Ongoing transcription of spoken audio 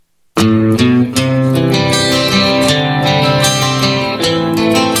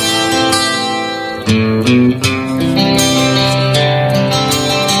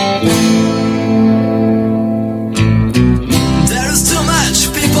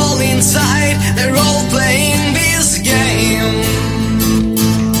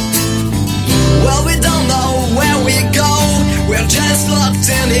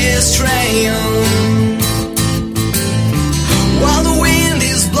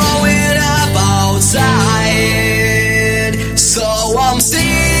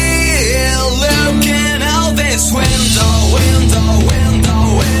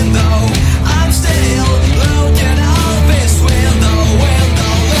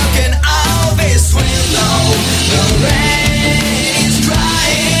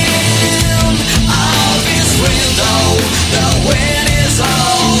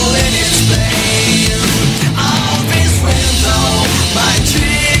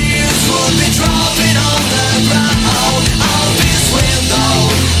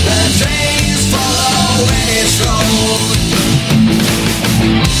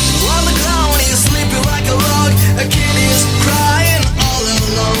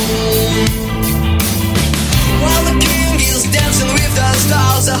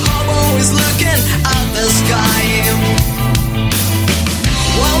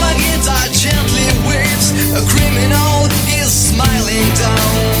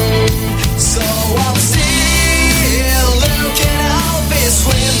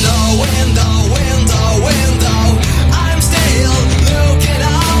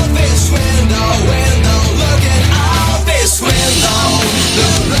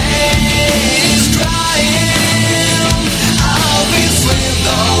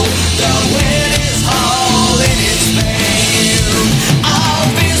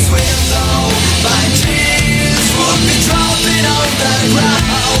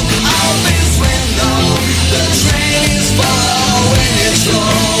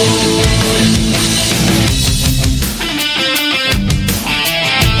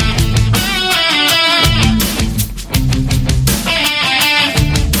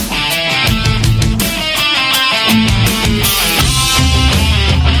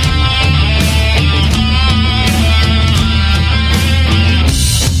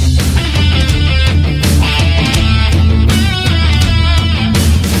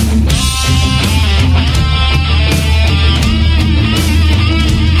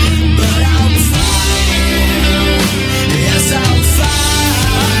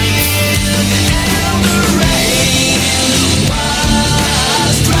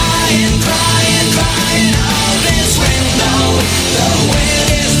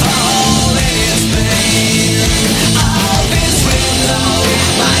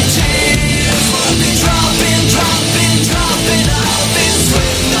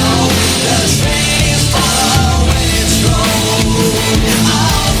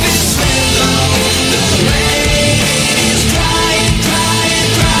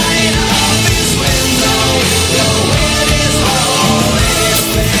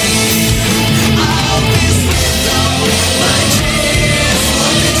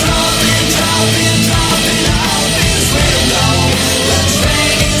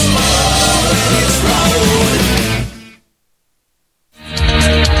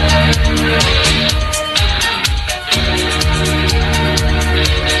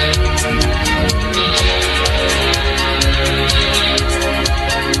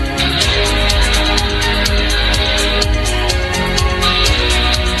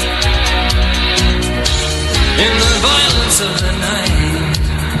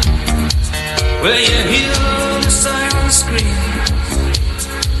Where you hear the siren scream,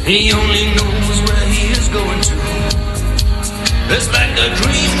 he only knows where he is going to. It's like a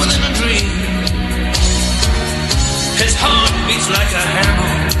dream within a dream. His heart beats like a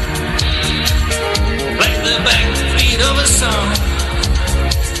hammer, like the backbeat of a song,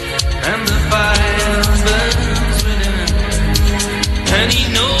 and the fire burns within him, and he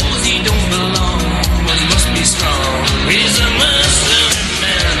knows he don't belong, but he must be strong. He's a mercenary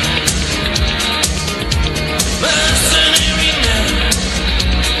man. Mercenary man,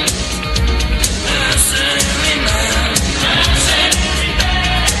 mercenary man, mercenary man.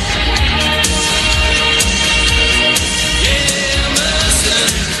 Yeah,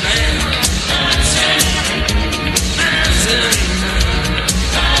 mercenary man, mercenary man,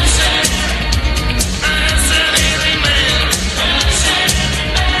 mercenary man, mercenary man, mercenary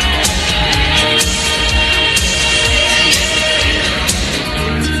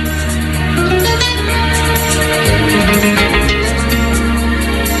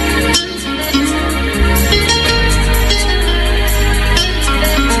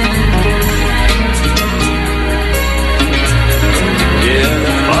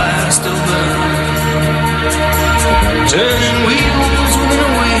turning wheels within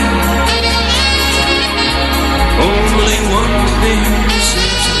a wheel. Only one thing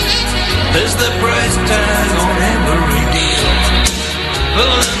is the price tag on every deal.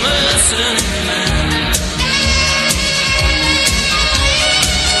 For the mercenary man.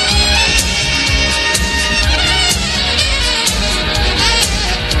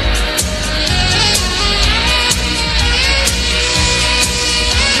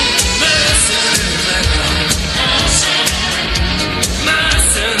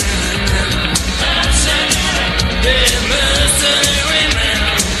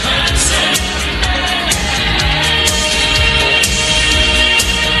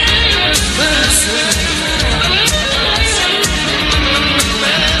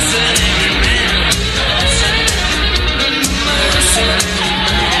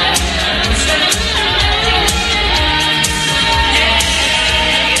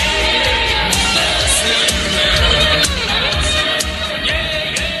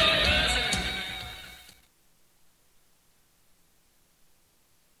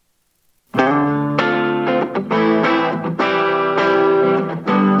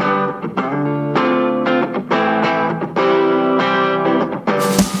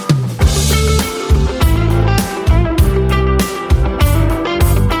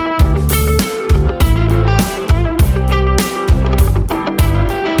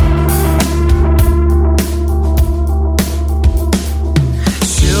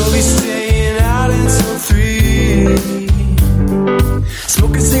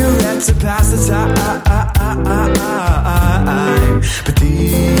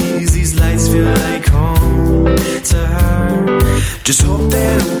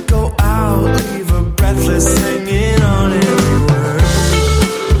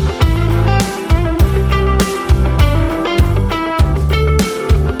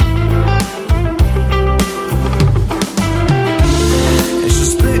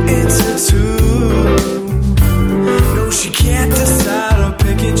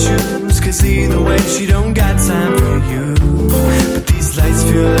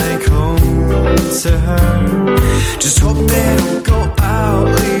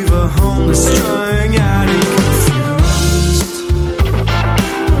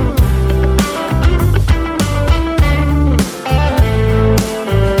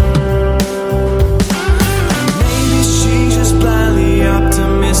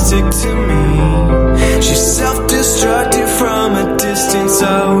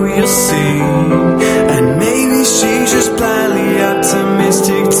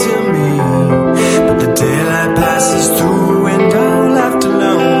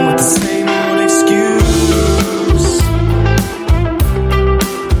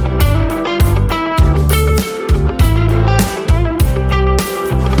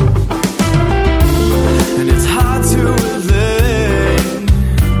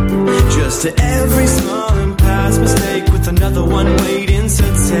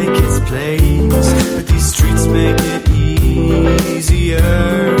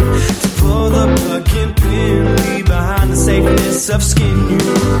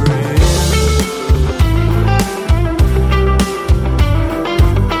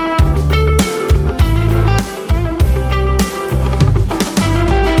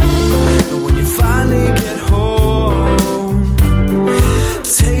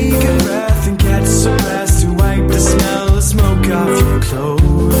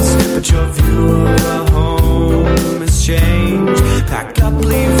 but your view of the home has changed. Pack up,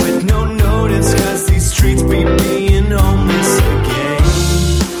 leave with no notice, 'cause these streets be being homeless again.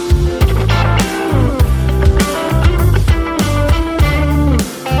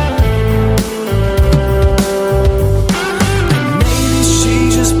 And maybe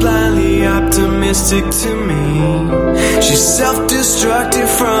she's just blindly optimistic to me. She's self-destructive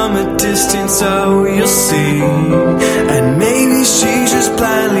from a distance, oh, you'll see. And maybe she's just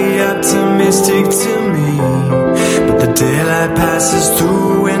blindly optimistic to me. But the daylight passes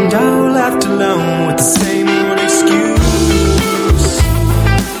through and I'm left alone with the same old excuse.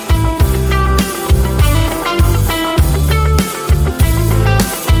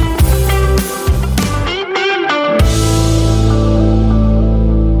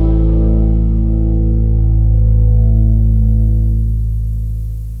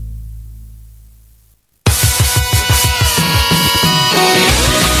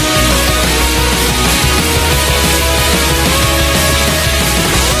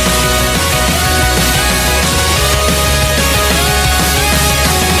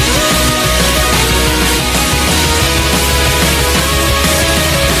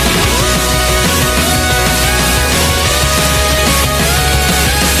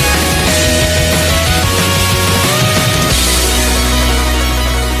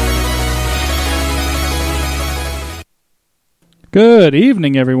 Good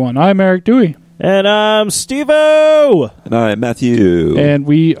evening, everyone. I'm Eric Dewey. And I'm Steve-O! And I'm Matthew. And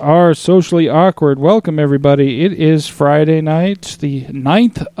we are Socially Awkward. Welcome, everybody. It is Friday night, the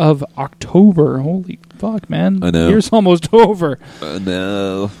 9th of October. Holy fuck, man. I know. The year's almost over.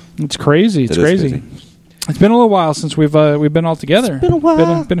 No. It's crazy. It's It is crazy. It's been a little while since we've been all together. It's been a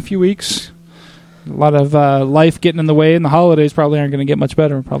while. Been a few weeks. A lot of life getting in the way, and the holidays probably aren't going to get much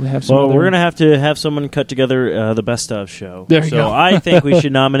better. We'll probably have some Well, other... we're going to have someone cut together the best of show. There you so go. I think we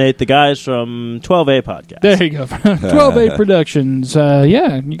should nominate the guys from 12A Podcast. There you go. 12A Productions.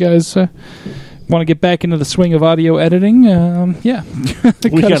 Yeah, you guys want to get back into the swing of audio editing? Yeah.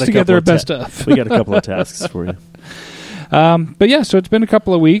 We Cut got us a together couple a of best of. We got a couple of tasks for you. But yeah, so it's been a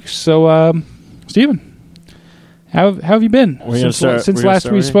couple of weeks. So, Steven, how have you been since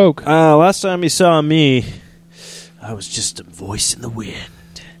last we spoke? Last time you saw me, I was just a voice in the wind.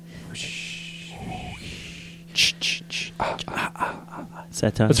 It's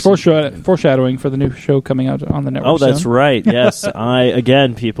that time. It's foreshadowing for the new show coming out on the network. Oh, that's soon. right. Yes,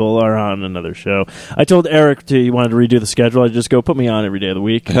 people are on another show. I told Eric he wanted to redo the schedule. I just go put me on every day of the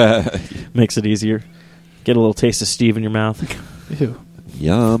week. Makes it easier. Get a little taste of Steve in your mouth. Ew.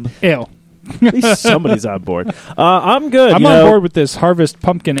 Yum. Ale. At least somebody's on board. I'm good. I'm on board with this Harvest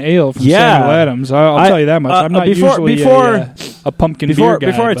Pumpkin Ale from Yeah. Samuel Adams. I'll tell you that much. I'm not usually a pumpkin beer guy.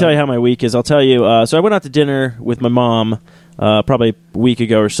 Before I tell you how my week is, I'll tell you. So I went out to dinner with my mom probably a week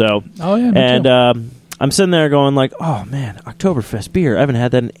ago or so. Oh, yeah. And I'm sitting there going like, oh, man, Oktoberfest beer. I haven't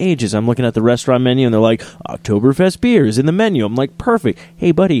had that in ages. I'm looking at the restaurant menu, and they're like, Oktoberfest beer is in the menu. I'm like, perfect.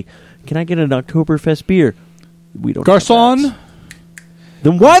 Hey, buddy, can I get an Oktoberfest beer? We don't have Garçon? that.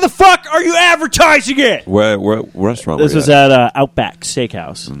 Then why the fuck are you advertising it? Where restaurant This were was you at Outback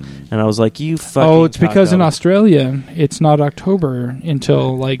Steakhouse. And I was like, you fucking Oh, it's because in cocko. Australia, it's not October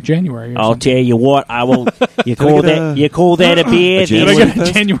until like January. Or I'll something. tell you what, I won't. You call that a beer? a Can I January get a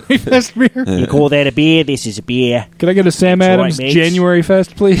Fest? January Fest beer? You call that a beer? This is a beer. Can I get a Sam That's right, Adams mates. January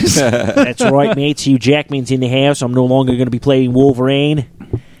Fest, please? That's right, mate. Hugh Jackman's in the house. I'm no longer going to be playing Wolverine.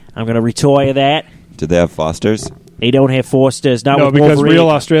 I'm going to retire that. Did they have Fosters? They don't have Fosters. Not No, with because Wolverine. real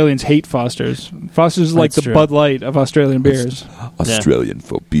Australians hate Foster's. Foster's is like That's the true. Bud Light of Australian beers. Australian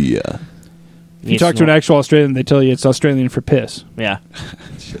phobia. If you talk to an actual Australian, they tell you it's Australian for piss. Yeah.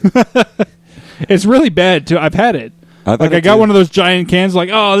 It's really bad, too. I've had it. I've Like, had I it got too. one of those giant cans, like,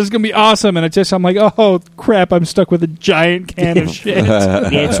 oh, this is going to be awesome. And I'm like, oh, crap, I'm stuck with a giant can of shit.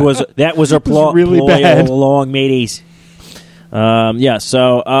 That was our ploy really bad. all along, mateys. No,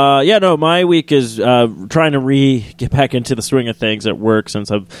 my week is trying to get back into the swing of things at work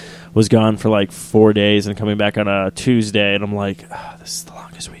since I was gone for like 4 days and coming back on a Tuesday, and I'm like, this is the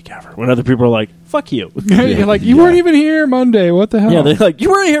longest week ever. When other people are like, fuck you. You're like, you weren't even here Monday. What the hell? Yeah, they're like,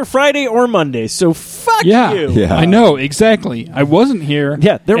 you weren't here Friday or Monday, so fuck you. Yeah. I know, exactly. I wasn't here.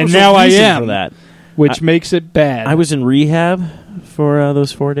 Yeah, there was and now a I reason am, for that. which makes it bad. I was in rehab for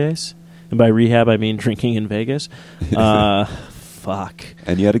those 4 days. And by rehab, I mean drinking in Vegas. Fuck.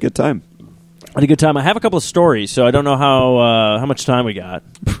 And you had a good time. I had a good time. I have a couple of stories, so I don't know how much time we got.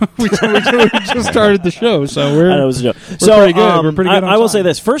 we just started the show, so I we're know it was a joke. pretty good. We're pretty good on I will time. say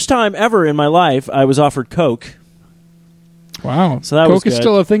this. First time ever in my life, I was offered Coke. Wow. So that was Coke is good.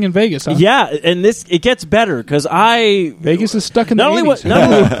 still a thing in Vegas, huh? Yeah, and it gets better because Vegas is stuck in the not only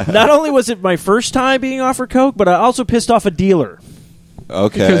 80s. not only was it my first time being offered Coke, but I also pissed off a dealer.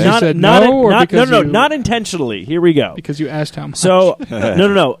 Okay. Because you said no, or because no, you- not intentionally. Here we go. Because you asked how much. So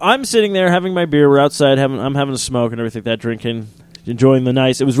no. I'm sitting there having my beer. We're outside I'm having a smoke and everything like that, drinking, enjoying the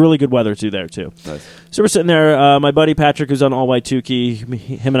nice. It was really good weather too. Nice. So we're sitting there. My buddy Patrick, who's on All White Tukey,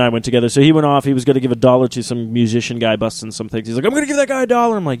 him and I went together. So he went off. He was going to give $1 to some musician guy busting some things. He's like, I'm going to give that guy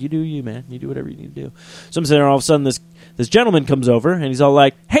 $1. I'm like, you do you, man. You do whatever you need to do. So I'm sitting there. All of a sudden, this gentleman comes over and he's all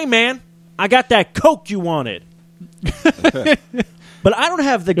like, hey man, I got that Coke you wanted. But I don't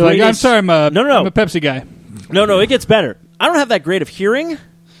have the You're like, greatest. I'm sorry, No. I'm a Pepsi guy. No, it gets better. I don't have that great of hearing,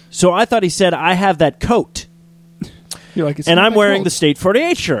 so I thought he said, I have that coat. You're like, it's And not I'm that wearing cold. the State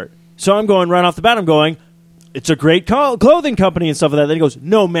 48 shirt. So I'm going right off the bat, I'm going, it's a great clothing company and stuff like that. Then he goes,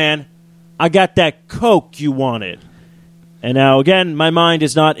 no, man, I got that Coke you wanted. And now, again, my mind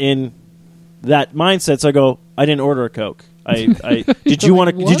is not in that mindset, so I go, I didn't order a Coke. Did you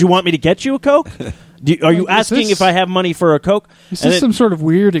want me to get you a Coke? Are you Is asking this- if I have money for a Coke? Is And this it- some sort of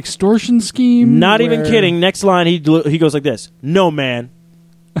weird extortion scheme? Not even where- kidding. Next line, he goes like this. No, man.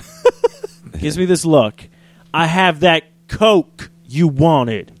 Gives me this look. I have that Coke you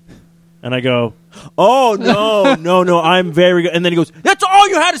wanted. And I go, oh, no, I'm very good. And then he goes, that's all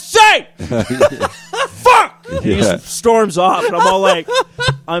you had to say! Fuck! And he just storms off. And I'm all like,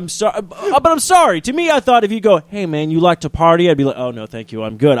 I'm sorry. But I'm sorry. To me, I thought if you go, hey, man, you like to party? I'd be like, oh, no, thank you.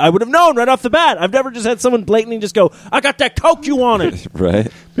 I'm good. I would have known right off the bat. I've never just had someone blatantly just go, I got that Coke you wanted. Right.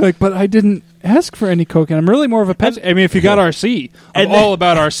 Be like, but I didn't ask for any Coke, and I'm really more of a Pepsi. I mean, if you got RC, I'm And then- all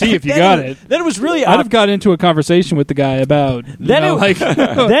about RC if you got it. Then it was really I'd have got into a conversation with the guy about Then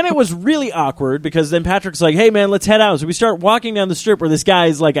then it was really awkward because then Patrick's like, hey, man, let's head out. So we start walking down the strip where this guy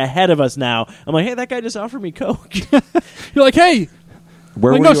is like ahead of us now. I'm like, hey, that guy just offered me Coke. you're like, hey,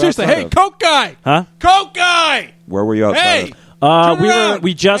 Where like, were no, you seriously, outside hey, of? Coke guy, Huh? Coke guy, Where were you outside hey, of? We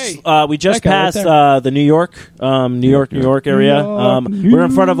around. just That guy right passed there. the New York area. We're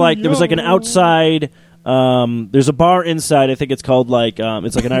in front of like there was like an outside. There's a bar inside. I think it's called like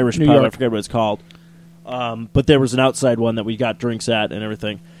it's like an Irish New pub. I York. forget what it's called. But there was an outside one that we got drinks at and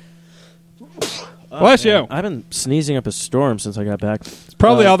everything. Bless you. I've been sneezing up a storm since I got back. It's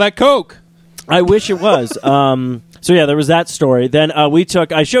probably all that Coke. I wish it was. So yeah, there was that story. Then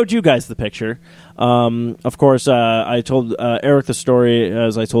I showed you guys the picture. Of course, I told Eric the story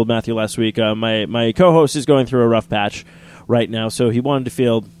as I told Matthew last week. My co-host is going through a rough patch right now, so he wanted to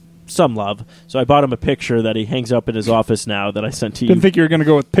feel some love. So I bought him a picture that he hangs up in his office now that I sent to you. Didn't think you were going to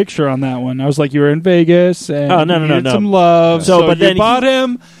go with picture on that one. I was like, you were in Vegas and Oh, no, you no, no, needed no. some love. So, So, but you then bought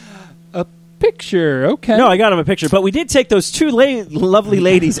him a picture. Okay. No, I got him a picture, but we did take those two lovely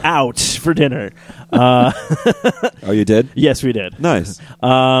ladies out for dinner. Oh, you did? Yes, we did. Nice.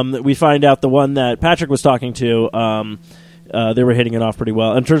 We find out the one that Patrick was talking to, they were hitting it off pretty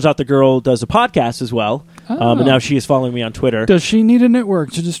well. And it turns out the girl does a podcast as well. And now she is following me on Twitter. Does she need a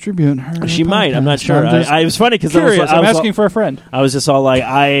network to distribute her? She might. I'm not podcast? sure. I'm just I was funny because curious. I'm asking for a friend. I was just all like,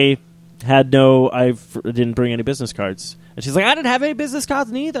 I didn't bring any business cards. And she's like, I didn't have any business cards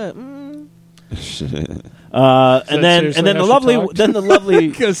neither. And then seriously the how she talked? lovely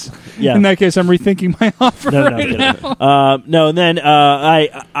Because Yeah. in that case, I'm rethinking my offer No, right kidding. now. No, and then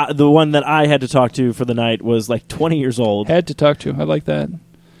I the one that I had to talk to for the night was like 20 years old. Had to talk to. I like that.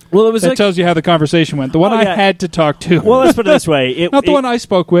 Well, it was That like, tells you how the conversation went. The one Oh, I yeah. had to talk to. well, let's put it this way. not the one I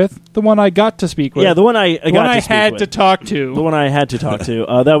spoke with. The one I got to speak with. Yeah, the one I the got one I to speak had with. to talk to. The one I had to talk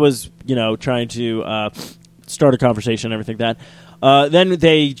to. That was, trying to start a conversation and everything like that. Then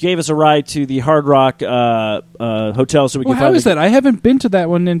they gave us a ride to the Hard Rock hotel so we Well, could how find is that? I haven't been to that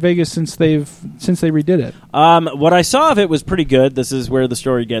one in Vegas since they redid it. What I saw of it was pretty good. This is where the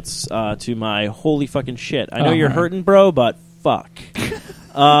story gets to my holy fucking shit. I know Oh, you're right. hurting, bro, but fuck.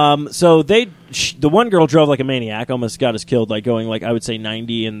 So the one girl drove like a maniac, almost got us killed, like going like I would say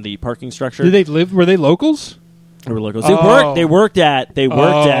 90 in the parking structure. Did they live? Were they locals? They were locals. Oh. They worked at the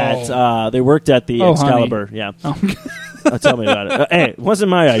Oh, Excalibur. Yeah. Oh. Tell me about it. Hey, it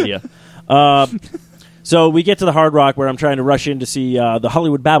wasn't my idea. So we get to the Hard Rock where I'm trying to rush in to see the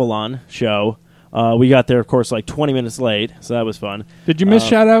Hollywood Babylon show. We got there, of course, like 20 minutes late, so that was fun. Did you miss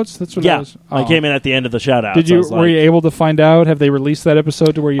shout-outs? That's what I Yeah, was. I Oh. came in at the end of the shout-out. Did you? Were you able to find out? Have they released that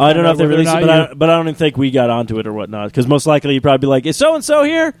episode to where you? I found don't know out if they whether or released it, not but I don't even think we got onto it or whatnot. Because most likely you'd probably be like, is so-and-so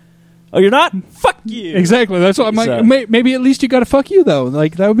here? Oh, you're not? Fuck you. Exactly. That's what I'm like. So- Maybe at least you got to fuck you though.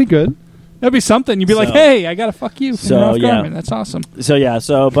 Like that would be good. That'd be something. You'd be like, So- hey, I got to fuck you. So, From Ralph yeah. Garman. That's awesome. So, yeah.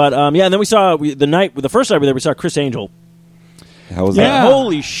 And then we saw, the first night we were there, we saw Chris Angel. How was Yeah. that?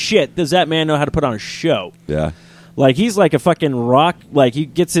 Holy shit, does that man know how to put on a show? Yeah. Like he's like a fucking rock. Like he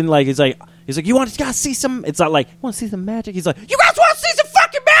gets in. Like he's like you gotta see some. It's not like you want to see some magic. He's like, you guys want to see some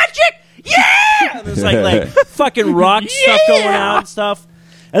fucking magic? Yeah. And there's like fucking rock stuff going out and stuff.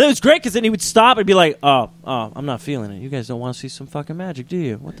 And it was great because then he would stop and be like, oh, I'm not feeling it. You guys don't want to see some fucking magic, do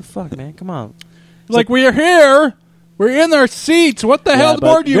you? What the fuck, man? Come on. Like, we're here. We're in our seats. What the hell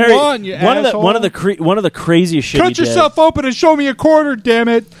more do you want, you asshole? One of the craziest shit Cut yourself open and show me a quarter, damn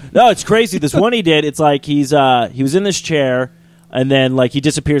it. No, it's crazy. This one he did, it's like he was in this chair, and then like he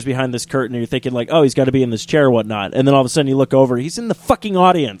disappears behind this curtain, and you're thinking like, oh, he's got to be in this chair or whatnot. And then all of a sudden you look over, he's in the fucking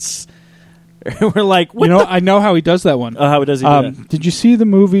audience. We're like, what I know how he does that one. How does he do that? Did you see the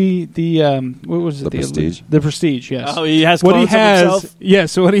movie, what was it? The Prestige? The Prestige, yes. Oh, he has clones of himself? Yeah,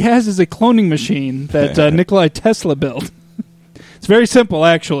 so what he has is a cloning machine that Nikolai Tesla built. It's very simple,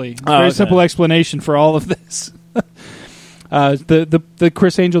 actually. Very simple explanation for all of this. The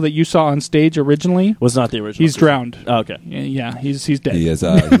Chris Angel that you saw on stage originally was not the original. He's drowned. Oh, okay. Yeah, he's dead. He is.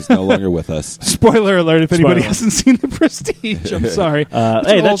 He's no longer with us. Spoiler alert! If anybody hasn't seen The Prestige, I'm sorry.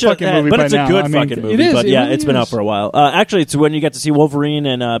 Hey, that's fucking movie, but it's a good fucking movie. It is. But yeah, it's been out for a while. Actually, it's when you get to see Wolverine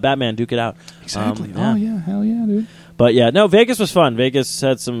and Batman duke it out. Exactly. Oh yeah, hell yeah, dude. But yeah, no, Vegas was fun. Vegas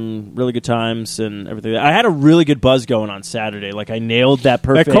had some really good times and everything. I had a really good buzz going on Saturday. Like I nailed that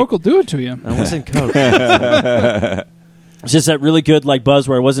perfect. That Coke will do it to you. I wasn't Coke. It's just that really good like buzz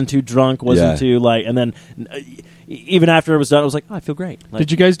where I wasn't too drunk, wasn't too like, and then even after it was done, I was like, oh, I feel great. Like,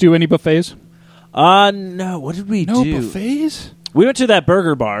 did you guys do any buffets? No. What did we do? No buffets? We went to that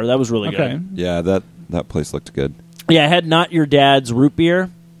burger bar. That was really good. Yeah, that place looked good. Yeah, I had Not Your Dad's root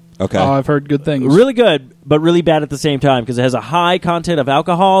beer. Okay. Oh, I've heard good things. Really good, but really bad at the same time because it has a high content of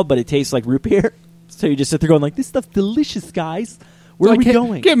alcohol, but it tastes like root beer. So you just sit there going like, this stuff's delicious, guys. Where are we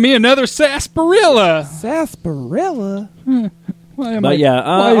going? Give me another sarsaparilla. Sarsaparilla? But yeah,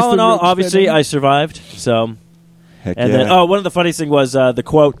 all in all, obviously I survived. So, Heck and then one of the funniest thing was the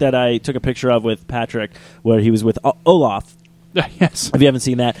quote that I took a picture of with Patrick, where he was with Olaf. Yes. If you haven't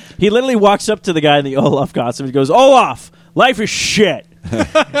seen that, he literally walks up to the guy in the Olaf costume and goes, "Olaf, life is shit.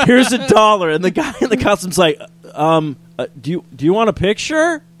 Here's $1." And the guy in the costume's like, do you want a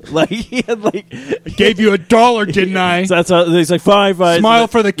picture?" Like he had I gave you $1, didn't I? So that's he's like, fine. Smile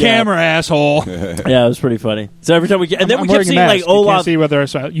for the camera, asshole. Yeah, it was pretty funny. So every time we get, and then we kept seeing like Olaf. You can't Olaf. see whether I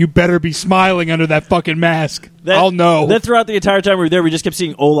smile. You better be smiling under that fucking mask. I'll know. Then throughout the entire time we were there, we just kept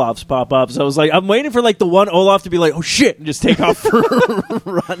seeing Olafs pop up. So I was like, I'm waiting for like the one Olaf to be like, oh shit, and just take off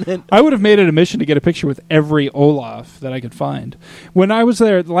running. I would have made it a mission to get a picture with every Olaf that I could find. When I was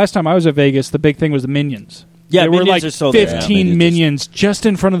there, the last time I was at Vegas, the big thing was the Minions. Yeah, there were like 15 Minions just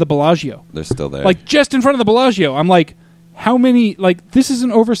in front of the Bellagio. They're still there. Like just in front of the Bellagio. I'm like, how many? Like this is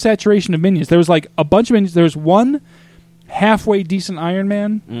an oversaturation of Minions. There was like a bunch of Minions. There was one halfway decent Iron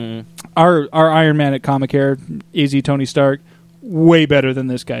Man. Our Iron Man at Comic Air, AZ Tony Stark, way better than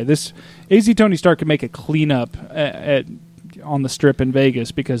this guy. This AZ Tony Stark could make a cleanup on the Strip in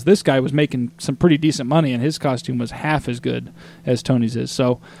Vegas because this guy was making some pretty decent money and his costume was half as good as Tony's is.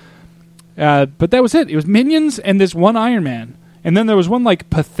 So. But that was it. It was Minions and this one Iron Man. And then there was one, like,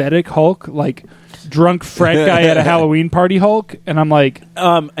 pathetic Hulk, like, drunk frat guy at a Halloween party Hulk. And I'm like...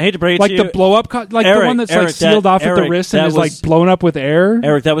 I hate to break it like to you. the blow-up... like Eric, the one that's, like, sealed off at the wrist and is, like, blown up with air.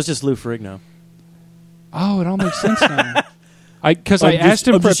 Eric, that was just Lou Ferrigno. Oh, it all makes sense now. Because I asked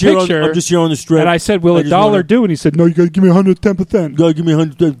him for a picture. I'm just here on the Strip. And I said, will $1 do? And he said, no, you got to give me 110%. You got to give me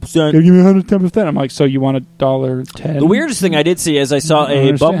 110%. Give me 110%. I'm like, so you want $1.10? The weirdest thing I did see is I saw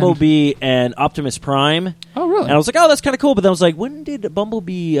a Bumblebee and Optimus Prime. Oh, really? And I was like, oh, that's kind of cool. But then I was like, when did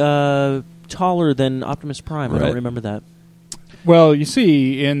Bumblebee taller than Optimus Prime? Right. I don't remember that. Well, you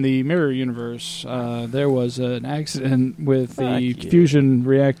see, in the Mirror Universe, there was an accident with the fusion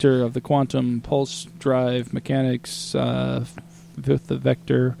reactor of the quantum pulse drive mechanics with the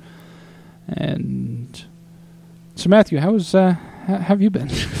vector. And so, Matthew, how have you been?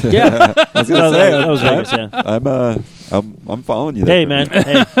 Yeah, I was gonna say that was Vegas. Yeah, I'm following you there. Hey, man.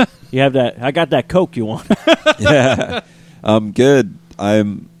 Hey, you have that? I got that Coke you want? Yeah, I'm good.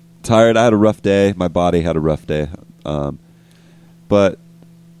 I'm tired. I had a rough day. My body had a rough day. But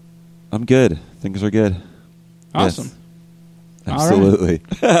I'm good. Things are good. Awesome. Yes. Absolutely.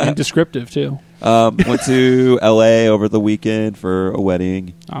 Right. And descriptive, too. Went to L.A. over the weekend for a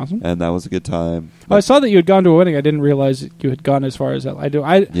wedding. Awesome. And that was a good time. Well, I saw that you had gone to a wedding. I didn't realize you had gone as far as that. I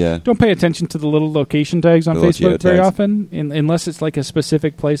don't pay attention to the little location tags on Facebook very often, unless it's like a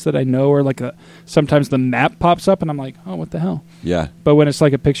specific place that I know, or like sometimes the map pops up and I'm like, oh, what the hell? Yeah. But when it's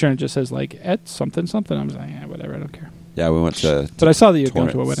like a picture and it just says like at something, I'm just like, yeah, whatever, I don't care. Yeah, we went to But I saw that you had gone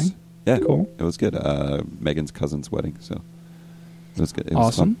to a wedding. Yeah. Cool. It was good. Megan's cousin's wedding, so it was good. It was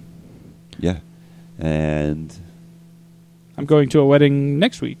awesome. fun. Yeah. And I'm going to a wedding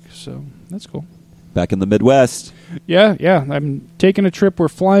next week, so that's cool. Back in the Midwest. Yeah. I'm taking a trip. We're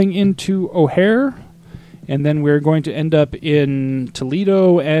flying into O'Hare, and then we're going to end up in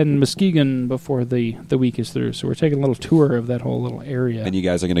Toledo and Muskegon before the week is through. So we're taking a little tour of that whole little area. And you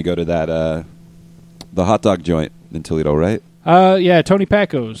guys are going to go to that the hot dog joint in Toledo, right? Yeah, Tony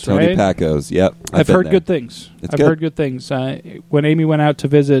Paco's. Tony right? Paco's. Yep. I've been heard there. good things. It's I've good. heard good things. When Amy went out to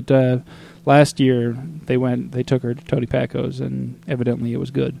visit last year, they took her to Tony Paco's, and evidently it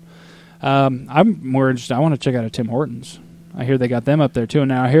was good. I'm more interested. I want to check out a Tim Hortons. I hear they got them up there too.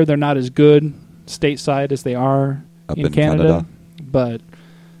 Now I hear they're not as good stateside as they are Up in in Canada, Canada. but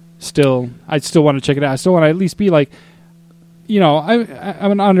still, I'd still want to check it out. I still want to at least be like,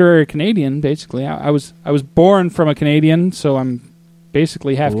 I'm an honorary Canadian. Basically, I was born from a Canadian, so I'm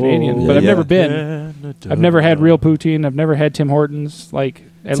basically half Canadian. Yeah, But I've yeah. never been. I've never had real poutine. I've never had Tim Hortons. Like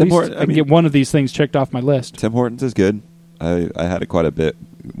at Tim least Hortons- I can get one of these things checked off my list. Tim Hortons is good. I had it quite a bit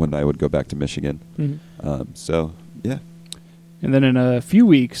when I would go back to Michigan. Mhm. So, yeah. And then in a few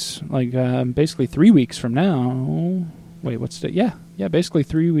weeks, like basically 3 weeks from now. Wait, what's the? Yeah, basically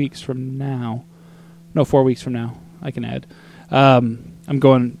 3 weeks from now. No, 4 weeks from now. I can add. I'm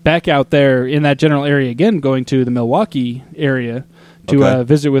going back out there in that general area again, going to the Milwaukee area to Okay.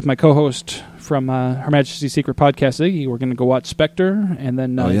 visit with my co-host from Her Majesty's Secret Podcast, Iggy. We're going to go watch Spectre and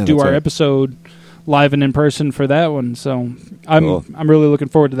then Oh, yeah, do that's our right. episode live and in person for that one. So Cool. I'm really looking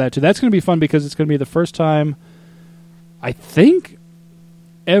forward to that too. That's going to be fun because it's going to be the first time, I think,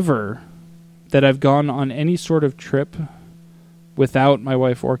 ever that I've gone on any sort of trip without my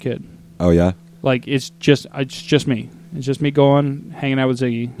wife or kid. Oh, yeah? Like it's just me. It's just me going, hanging out with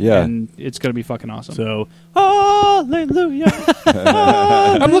Ziggy. Yeah. And it's going to be fucking awesome. So, hallelujah.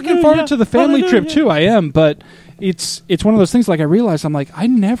 I'm looking forward to the family trip too. I am, but it's one of those things. Like I realized, I'm like I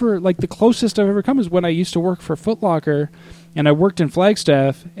never like the closest I've ever come is when I used to work for Foot Locker, and I worked in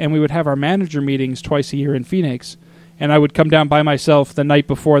Flagstaff, and we would have our manager meetings twice a year in Phoenix, and I would come down by myself the night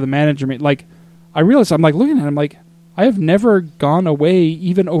before the manager meeting. Like I realized, I'm like looking at it, I'm like I have never gone away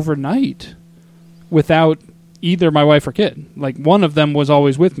even overnight without either my wife or kid. Like one of them was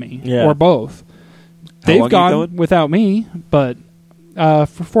always with me, Yeah. or both. How They've long are you gone going? without me, but for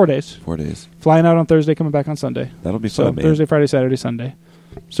 4 days. 4 days. Flying out on Thursday, coming back on Sunday. That'll be So fun, man. Thursday, Friday, Saturday, Sunday.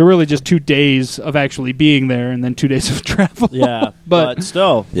 So really just 2 days of actually being there and then 2 days of travel. Yeah, But- but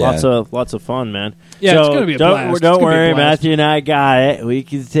still, Yeah. lots of fun, man. Yeah, so it's gonna be a don't, blast. It's Don't gonna be a worry, blast. Matthew and I got it. We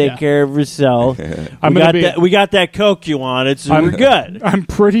can take Yeah. care of ourselves. I'm we gonna got be- that. We got that Coke you wanted, so we're good. I'm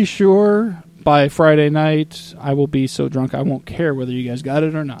pretty sure by Friday night I will be so drunk I won't care whether you guys got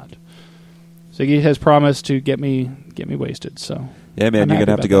it or not. Ziggy has promised to get me wasted. So Yeah, man, I'm you're happy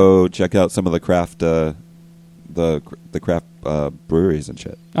gonna have to about go check out some of the craft, the craft breweries and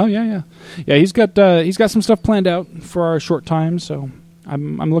shit. Oh yeah. He's got some stuff planned out for our short time. So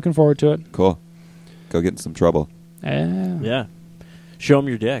I'm looking forward to it. Cool. Go get in some trouble. Yeah, show him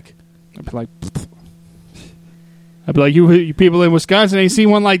your dick. I'd be like, you people in Wisconsin ain't seen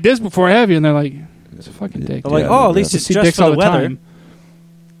one like this before, have you? And they're like, it's a fucking dick. I'm like, Yeah, oh, yeah. at least I it's see just dicks for all the the weather. time.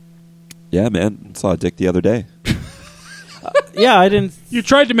 Yeah, man. Saw a dick the other day. Yeah, I didn't. You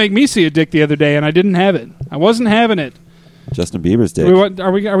tried to make me see a dick the other day, and I didn't have it. I wasn't having it. Justin Bieber's dick.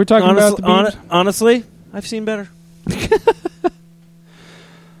 Are we talking about the beans? Honestly, I've seen better.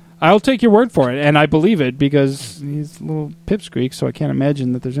 I'll take your word for it, and I believe it because he's a little pipsqueak, so I can't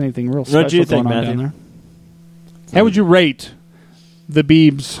imagine that there's anything real What do you special think, going on Matthew? down there. How would you rate the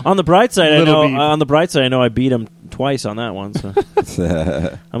Beebs? On the bright side, Little Beeb. On the bright side, I know I beat him twice on that one. So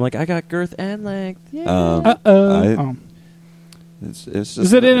I'm like, I got girth and length. Yeah. Uh-oh. It's just,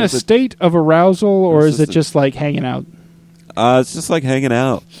 Is it in a it's state of arousal, or it's is it just a- just like hanging out? It's just like hanging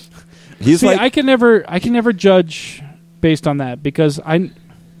out. He's See, like, I can never judge based on that because I'm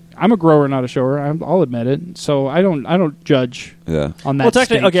a grower, not a shower. I'll admit it. So I don't judge yeah. on that. Well,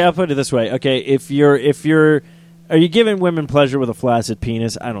 technically, stage. okay, I'll put it this way. Okay, if you're, are you giving women pleasure with a flaccid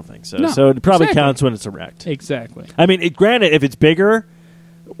penis? I don't think so. No, So it probably exactly. counts when it's erect. Exactly. I mean, granted, if it's bigger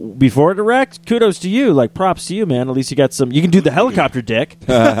before it erect, kudos to you. Like, props to you, man. At least you got some. You can do the helicopter dick.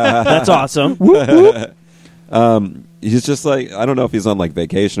 That's awesome. He's just like, I don't know if he's on like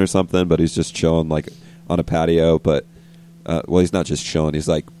vacation or something, but he's just chilling like on a patio. But well, he's not just chilling; he's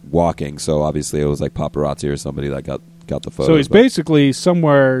like walking. So obviously, it was like paparazzi or somebody that got the photo. So he's basically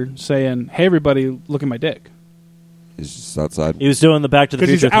somewhere saying, "Hey, everybody, look at my dick," He's just outside. He was doing the Back to the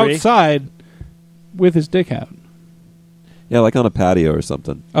because he's Future 3. outside with his dick out. Yeah, like on a patio or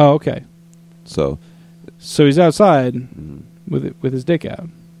something. Oh, okay. So So he's outside with his dick out.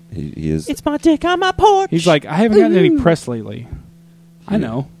 he is. It's my dick on my porch. He's like, I haven't gotten any press lately. I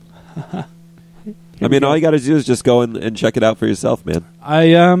know. I mean, all you got to do is just go and check it out for yourself, man. I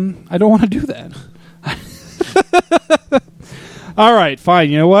don't want to do that. All right, fine.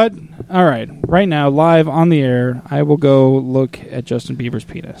 You know what? All right, right now, live on the air, I will go look at Justin Bieber's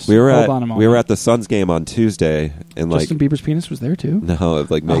penis. We were Hold on a moment. we were at the Suns game on Tuesday, and Justin Bieber's penis was there too. no,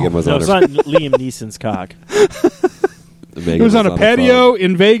 like Megan was No, on it's her. not Liam Neeson's cock. Megan It was on a her patio phone.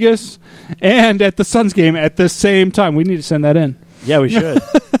 in Vegas and at the Suns game at the same time. We need to send that in. Yeah, we should.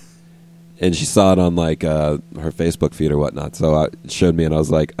 And she saw it on like her Facebook feed or whatnot. So it showed me, and I was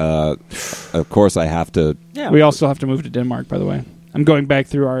like, "Of course, I have to." Yeah, We also have to move to Denmark, by the way. I'm going back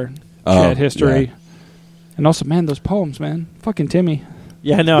through our Oh, chat history. yeah. And also, man, those poems, man. Fucking Timmy.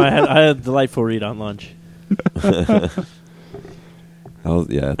 Yeah, no, I had a delightful read on lunch.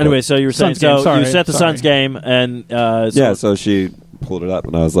 Anyway, so you were saying, Suns game, sorry, you set the sorry. Suns game, and yeah. So she pulled it up,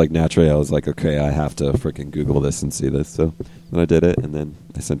 and I was like, naturally, I was like, okay, I have to freaking Google this and see this. So then I did it, and then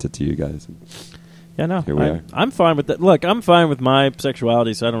I sent it to you guys. yeah, no, Here we are. I'm fine with that. Look, I'm fine with my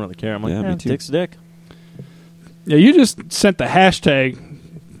sexuality, so I don't really care. I'm like, Yeah, me too. dick's a dick. Yeah, you just sent the hashtag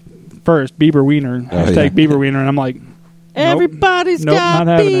first, Bieber Wiener. Oh, Hashtag yeah. Bieber Wiener. And I'm like, Everybody's Nope, got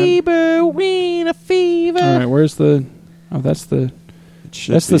not having it. Bieber Wiener fever. all right, where's the... Oh, that's the It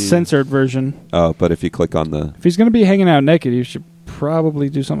should that's the be- censored version. Oh, but if you click on the If he's going to be hanging out naked, you should probably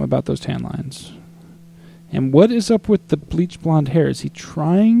do something about those tan lines. And what is up with the bleach blonde hair? Is he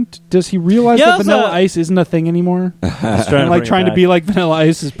trying to... Does he realize Yeah, that also- Vanilla Ice isn't a thing anymore? He's Trying to be like Vanilla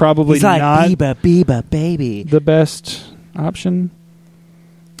Ice is probably He's like, not Bieber, baby. the best option.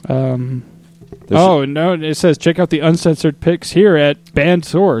 There No, it says check out the uncensored pics here at Banned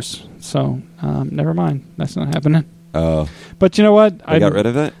Source. So, never mind. That's not happening. oh, But you know what? I got rid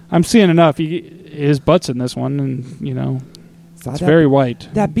of it. I'm seeing enough. His butt's in this one, and, you know, it's very white.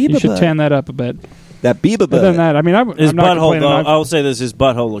 that You Bieber should butt. tan that up a bit. That Bieber Other than that, I mean, His I'm not butthole, complaining. though, I will say this: his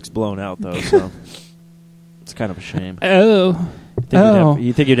butthole looks blown out, though. So it's kind of a shame.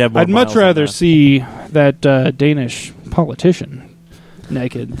 You think you'd have more I'd much miles on rather that. see that Danish politician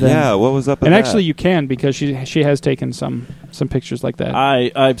naked. Than, Yeah, what was up with and that? actually, you can because she has taken some pictures like that.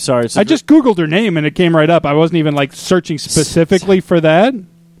 I'm sorry. I just Googled her name and it came right up. I wasn't even like searching specifically for that.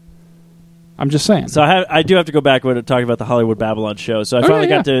 I'm just saying. So I do have to go back and talk about the Hollywood Babylon show. So I finally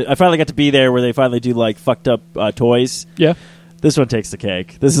got to be there where they finally do like fucked up toys. Yeah. This one takes the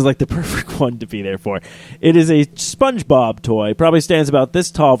cake. This is like the perfect one to be there for. It is a SpongeBob toy. Probably stands about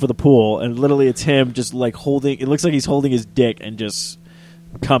this tall for the pool, and literally it's him just like holding. It looks like he's holding his dick and just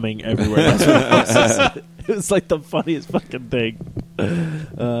coming everywhere. That's what it looks like. It was like the funniest fucking thing.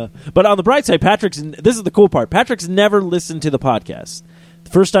 But on the bright side, this is the cool part. Patrick's never listened to the podcast. The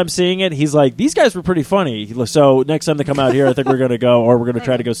first time seeing it, he's like, these guys were pretty funny. So next time they come out here, I think we're going to go, or we're going to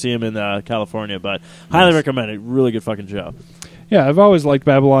try to go see him in California. But highly recommend it. Really good fucking show. Yeah, I've always liked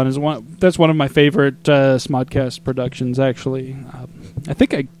Babylon. That's one of my favorite Smodcast productions, actually. I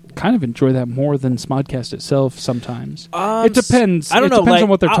think I kind of enjoy that more than Smodcast itself sometimes. It depends. I don't know. It depends like, on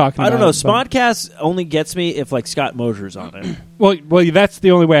what they're talking about. I don't know. but- Smodcast only gets me if like Scott Mosier's on it. Well, that's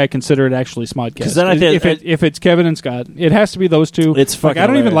the only way I consider it actually Smodcast. 'Cause then I think- if it's Kevin and Scott, it has to be those two. It's like, fucking I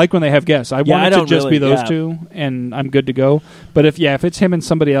don't even hilarious. like when they have guests. I want I it to don't just really- be those yeah. two, and I'm good to go. But if it's him and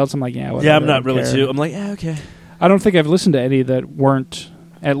somebody else, I'm like, yeah, whatever. Yeah, I'm I not don't really care. too. I'm like, yeah, okay. I don't think I've listened to any that weren't.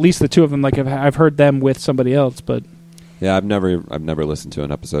 At least the two of them. Like I've heard them with somebody else, but Yeah, I've never listened to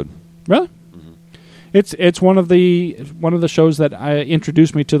an episode. really. It's one of the shows that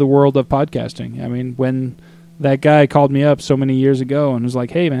introduced me to the world of podcasting. I mean, when that guy called me up so many years ago and was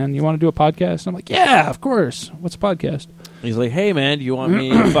like, "Hey, man, you want to do a podcast?" And I'm like, "Yeah, of course. What's a podcast?" He's like, hey man, do you want me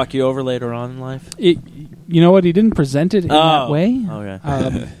to fuck you over later on in life? You know what? He didn't present it in that way.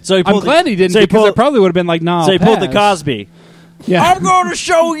 Okay. So he I'm pulled glad he didn't so he because pulled- it probably would have been like, "Nah." So he I'll pulled the pass. Cosby. Yeah. I'm going to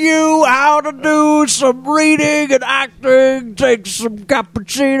show you how to do some reading and acting. Take some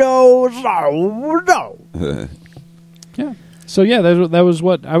cappuccinos. Oh, no. Yeah. So yeah, that was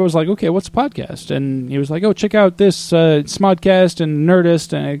what I was like. Okay, what's a podcast? And he was like, "Oh, check out this Smodcast and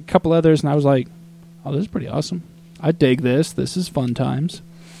Nerdist and a couple others." And I was like, "Oh, this is pretty awesome. I dig this. This is fun times."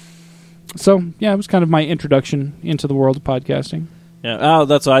 So yeah, it was kind of my introduction into the world of podcasting. Yeah, oh,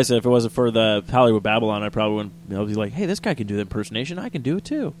 that's what I said. If it wasn't for the Hollywood Babylon, I probably wouldn't be like, hey, this guy can do the impersonation. I can do it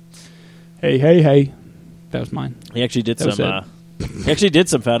too. Hey, that was mine. He actually did That was some. He actually did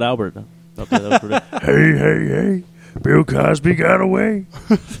some Fat Albert. That was pretty- Hey, Bill Cosby got away.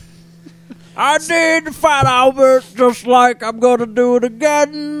 I did Fat Albert just like I'm going to do it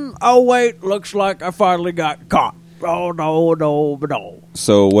again. Oh, wait, looks like I finally got caught. Oh, no.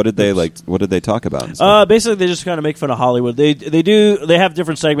 So what did they like? What did they talk about? and stuff? Basically, they just kind of make fun of Hollywood. They have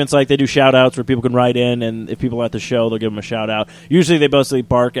different segments, like they do shout outs where people can write in, and if people are at the show, they'll give them a shout out. Usually, they mostly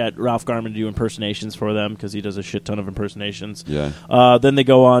bark at Ralph Garman to do impersonations for them because he does a shit ton of impersonations. Yeah. Then they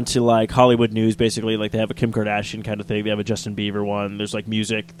go on to like Hollywood news, basically like they have a Kim Kardashian kind of thing. They have a Justin Bieber one. There's like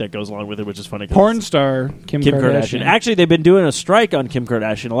music that goes along with it, which is funny. Porn star Kim Kardashian. Actually, they've been doing a strike on Kim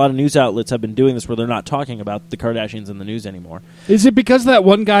Kardashian. A lot of news outlets have been doing this where they're not talking about the Kardashians in the news anymore. Is it because of that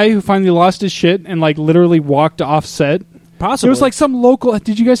one guy who finally lost his shit and like literally walked off set? Possibly. It was like some local.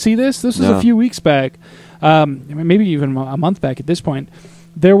 Did you guys see this? This was No. a few weeks back, maybe even a month back at this point.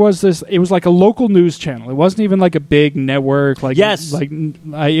 There was this. It was like a local news channel. It wasn't even like a big network. Like Yes.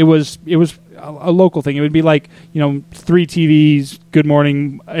 it was a local thing. It would be like 3 TVs, Good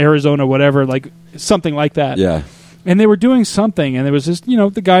Morning Arizona, whatever, like something like that. Yeah. And they were doing something, and there was this,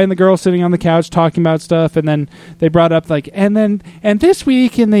 the guy and the girl sitting on the couch talking about stuff, and then they brought up and this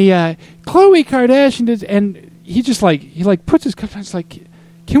week in the Khloe Kardashian did, and he just he puts his cup down, it's like,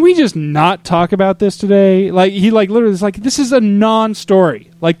 can we just not talk about this today? Like he literally is like, this is a non-story.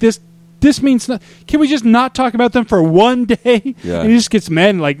 Like this means can we just not talk about them for one day? Yeah. And he just gets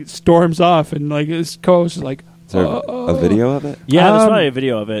mad and like storms off, and like his co-host is like, Is there a video of it? Yeah, there's probably a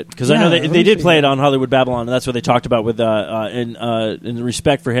video of it because I know let they me did see. play it on Hollywood Babylon, and that's what they talked about with in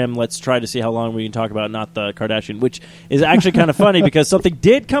respect for him. Let's try to see how long we can talk about not the Kardashian, which is actually kind of funny because something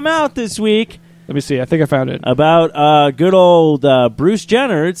did come out this week let me see, I think I found it. about good old Bruce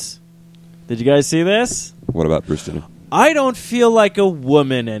Jenners. Did you guys see this? What about Bruce Jenner? I don't feel like a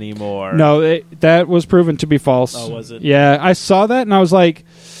woman anymore. No, that was proven to be false. Oh, was it? Yeah, I saw that and I was like,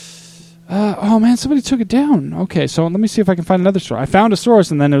 oh man, somebody took it down. Okay, so let me see if I can find another source. I found a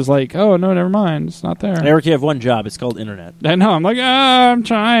source and then it was like, oh no, never mind, it's not there. Eric, you have one job. It's called internet. I know. I'm like, I'm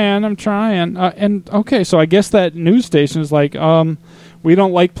trying. And okay, so I guess that news station is like, we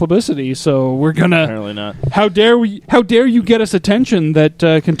don't like publicity, so we're gonna. Apparently not. How dare you get us attention that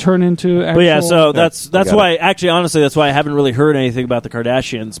can turn into actual. But yeah, so that's got why. Actually, honestly, that's why I haven't really heard anything about the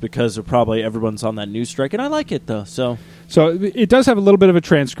Kardashians because they're probably everyone's on that news strike, and I like it though. So it does have a little bit of a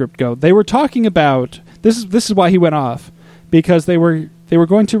transcript go. They were talking about this is why he went off, because they were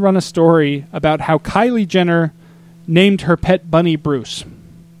going to run a story about how Kylie Jenner named her pet bunny Bruce.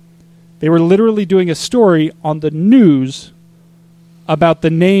 They were literally doing a story on the news about the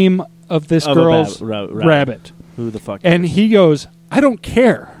name of this Of a girl's rabbit. rabbit. who the fuck? And he goes, I don't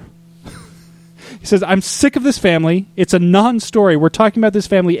care. He says, I'm sick of this family. It's a non-story. We're talking about this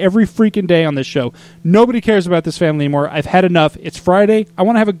family every freaking day on this show. Nobody cares about this family anymore. I've had enough. It's Friday. I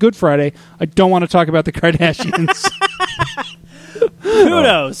want to have a good Friday. I don't want to talk about the Kardashians.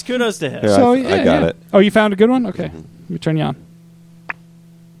 Kudos to him. Here, I got it. Oh, you found a good one? Okay. Let me turn you on.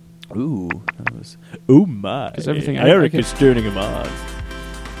 Ooh, that was. Oh my! 'Cause everything Eric I is turning him on.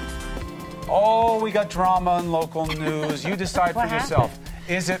 Oh, we got drama and local news. You decide for yourself.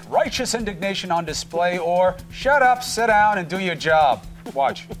 Is it righteous indignation on display or shut up, sit down, and do your job?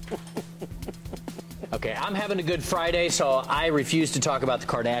 Watch. Okay, I'm having a good Friday, so I refuse to talk about the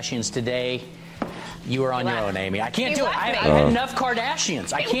Kardashians today. You are on your own, Amy. I can't do it. I've had enough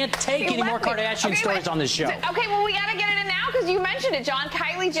Kardashians. I can't take any more Kardashian stories on this show. Okay, well, we gotta get it in now because you mentioned it, John.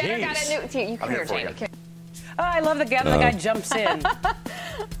 Kylie Jenner got a new. You come here, Jamie. Oh, I love the guy jumps in.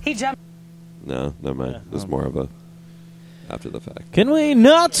 He jumped. No, never mind. It's more of a after the fact. Can we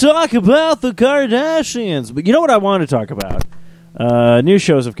not talk about the Kardashians? But you know what I want to talk about? New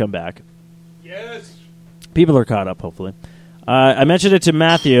shows have come back. Yes. People are caught up, hopefully. I mentioned it to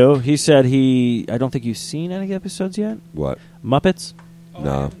Matthew. He said I don't think you've seen any episodes yet? What? Muppets?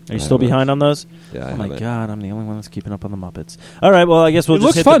 No. Are you still behind on those? Yeah, I Oh my haven't. God, I'm the only one that's keeping up on the Muppets. All right, well, I guess we'll It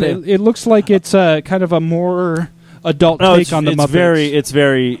just looks hit fun. the It looks like it's kind of a more adult take on the Muppets. It's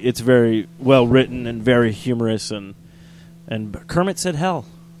very well written and very humorous, and Kermit said hell.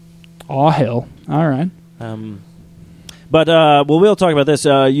 Aw, hell. All right. But we'll talk about this.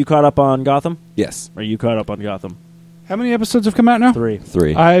 You caught up on Gotham? Yes. Or you caught up on Gotham? How many episodes have come out now? 3.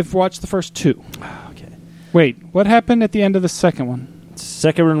 3. I've watched the first 2. Okay. Wait, what happened at the end of the second one?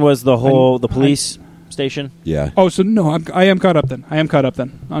 Second one was the police station. Yeah. Oh, so no, I am caught up then. I am caught up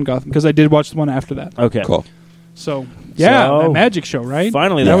then on Gotham because I did watch the one after that. Okay. Cool. So yeah, So, that magic show, right?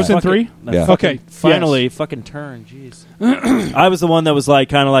 Finally, that was in fucking- 3. that Yeah. fucking- Okay, Finally, yes. fucking turn. Jeez. I was the one that was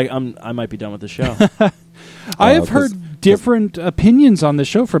kind of like, I might be done with the show. I have 'cause- heard different opinions on the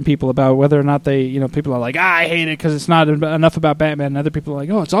show from people about whether or not they, people are like, I hate it because it's not enough about Batman, and other people are like,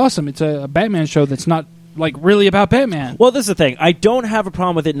 oh, it's awesome. It's a Batman show that's not like really about Batman. Well, this is the thing. I don't have a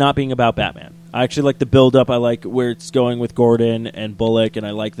problem with it not being about Batman. I actually like the build-up. I like where it's going with Gordon and Bullock, and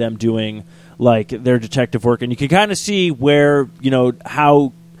I like them doing like their detective work, and you can kind of see where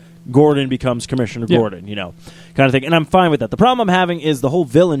how Gordon becomes Commissioner Gordon, kind of thing. And I'm fine with that. The problem I'm having is the whole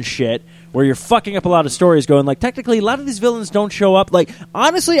villain shit, where you're fucking up a lot of stories. Going like, technically, a lot of these villains don't show up. Like,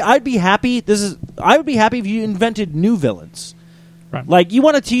 honestly, I'd be happy. I would be happy if you invented new villains. Right. Like, you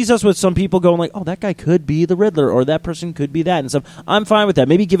want to tease us with some people going like, oh, that guy could be the Riddler, or that person could be that, and stuff. I'm fine with that.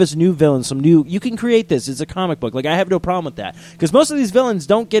 Maybe give us new villains, some new... You can create this. It's a comic book. Like, I have no problem with that. Because most of these villains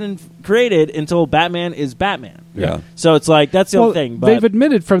don't get created until Batman is Batman. Yeah. So it's like, that's the only thing. But they've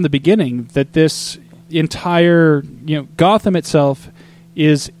admitted from the beginning that this entire, Gotham itself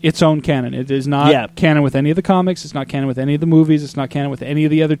is its own canon. It is not canon with any of the comics. It's not canon with any of the movies. It's not canon with any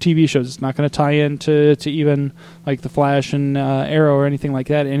of the other TV shows. It's not going to tie into even like the Flash and Arrow or anything like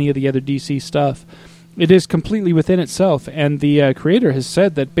that, any of the other DC stuff. It is completely within itself. And the creator has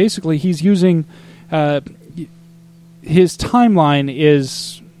said that basically he's using his timeline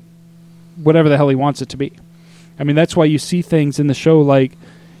is whatever the hell he wants it to be. I mean, that's why you see things in the show like,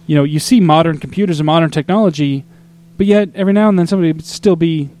 you see modern computers and modern technology, but yet, every now and then, somebody would still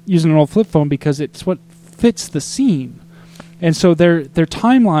be using an old flip phone because it's what fits the scene. And so their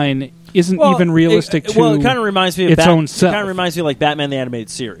timeline isn't even realistic to it kind of reminds me of its own self. It kind of reminds me of like Batman the Animated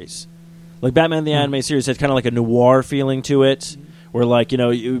Series. Like, Batman the Animated Series had kind of like a noir feeling to it, where like, it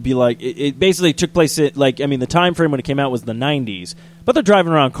would be like... It basically took place at, like... I mean, the time frame when it came out was the 90s, but they're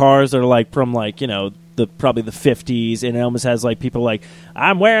driving around cars that are like from like, probably the 50s, and it almost has like people like,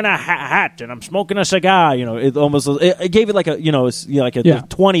 I'm wearing a hat and I'm smoking a cigar. It almost it gave it like a the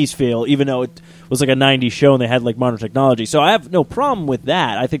 20s feel, even though it was like a 90s show and they had like modern technology. So I have no problem with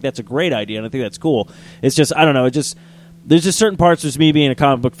that. I think that's a great idea and I think that's cool. It's just, I don't know, there's just certain parts, just me being a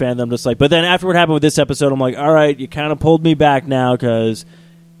comic book fan, that I'm just like, but then after what happened with this episode, I'm like, all right, you kind of pulled me back now because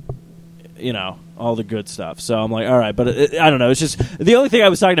all the good stuff. So I'm like, all right, but I don't know. It's just the only thing I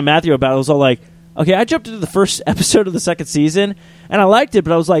was talking to Matthew about was all like, okay, I jumped into the first episode of the second season, and I liked it,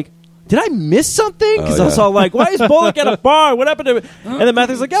 but I was like, did I miss something? Because I was all like, why is Bullock at a bar? What happened to it? And then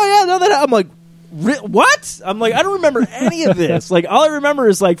Matthew's like, oh, yeah, no, that... I'm like, what? I'm like, I don't remember any of this. Like, all I remember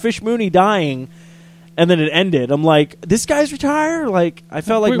is, like, Fish Mooney dying, and then it ended. I'm like, this guy's retired? Like, I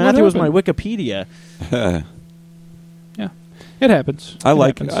felt like Matthew was my Wikipedia. Yeah, it happens. I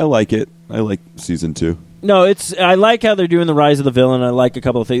like it. I like season 2. No, I like how they're doing the rise of the villain. I like a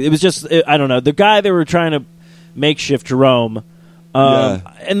couple of things. It was just, I don't know, the guy they were trying to makeshift Jerome.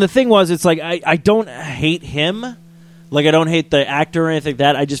 And the thing was, it's like, I don't hate him. Like, I don't hate the actor or anything like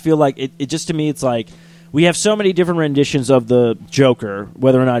that. I just feel like, it just, to me, it's like, we have so many different renditions of the Joker,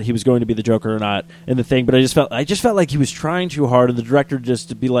 whether or not he was going to be the Joker or not in the thing, but I just felt like he was trying too hard, and the director just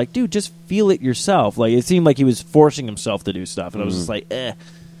to be like, dude, just feel it yourself. Like, it seemed like he was forcing himself to do stuff, and I was just like, eh.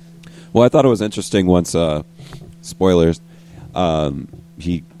 Well, I thought it was interesting once, spoilers,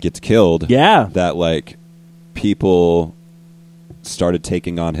 he gets killed. Yeah. That, like, people started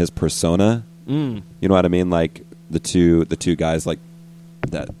taking on his persona. Mm. You know what I mean? Like, the two guys, like,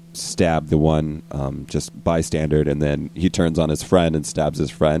 that stabbed the one just bystander, and then he turns on his friend and stabs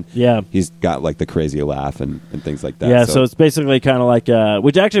his friend. Yeah. He's got, like, the crazy laugh and things like that. Yeah, so it's basically kind of like,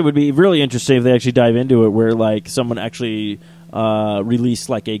 which actually would be really interesting if they actually dive into it, where, like, someone actually... released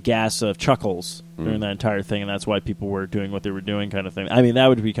like a gas of chuckles during that entire thing, and that's why people were doing what they were doing, kind of thing. I mean, that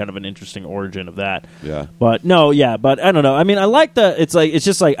would be kind of an interesting origin of that. Yeah. But but I don't know. I mean, I like it's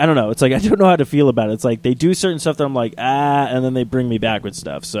just like, I don't know. It's like, I don't know how to feel about it. It's like they do certain stuff that I'm like, and then they bring me back with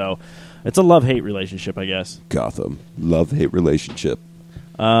stuff. So it's a love-hate relationship, I guess. Gotham. Love-hate relationship.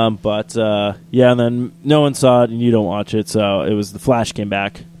 And then no one saw it, and you don't watch it, so it was The Flash came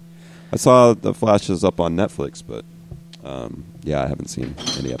back. I saw The Flash is up on Netflix, but... I haven't seen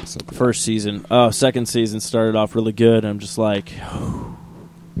any episodes. First season. Second season started off really good. I'm just like,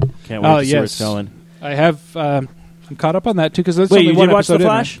 can't wait to see where it's going. I have. I'm caught up on that too because that's wait. only You one did watch The episode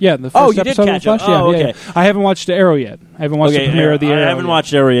Flash? Yeah, the first you did episode catch of The Flash. up. Yeah. I haven't watched Arrow yet. I haven't watched the premiere of the Arrow. I haven't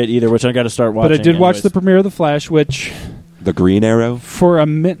watched Arrow yet either, which I got to start watching. But I did watch the premiere of The Flash, which the Green Arrow for a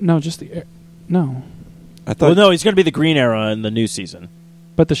minute. No, just the no. I thought. Well, no, he's going to be the Green Arrow in the new season.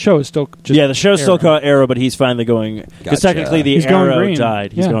 But the show is still just the show's still called Arrow, but he's finally going because technically the Arrow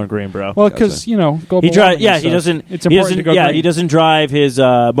died. He's going green, bro. Well, because global he doesn't. It's important to go green. He doesn't drive his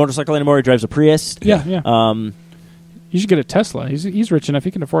motorcycle anymore. He drives a Prius. Yeah. You should get a Tesla. He's rich enough;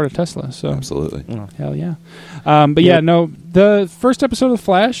 he can afford a Tesla. So absolutely, hell yeah. The first episode of The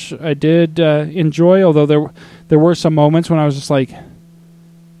Flash I did enjoy, although there were some moments when I was just like,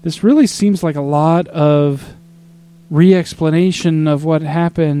 this really seems like a lot of re-explanation of what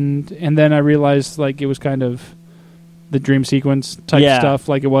happened, and then I realized like it was kind of the dream sequence type Yeah. stuff.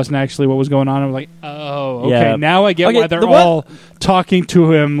 Like it wasn't actually what was going on. I was like, oh, okay. Yeah. Now I get Okay, why they're the one- all talking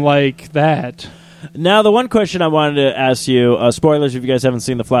to him like that. Now, the one question I wanted to ask you, spoilers if you guys haven't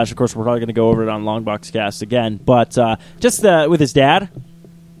seen The Flash, of course, we're probably going to go over it on Longbox Cast again, but just with his dad,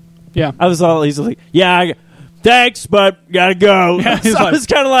 Yeah. he's like, thanks, but gotta go. he's So I like- was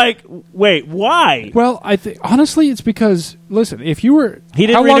kind of like, wait, why? Well, I think honestly, it's because listen, if you were He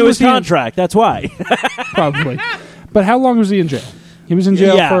didn't how long renew was his he in- contract, that's why. probably. But how long was he in jail? He was in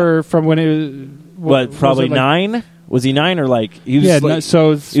jail Yeah. from when it was What, probably 9? Was he 9 or like he was? Yeah, like,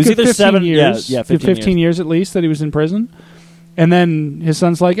 so it's he was good either 15 7 years. Yeah, Good 15 years at least that he was in prison. And then his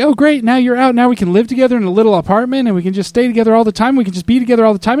son's like, "Oh, great! Now you're out. Now we can live together in a little apartment, and we can just stay together all the time. We can just be together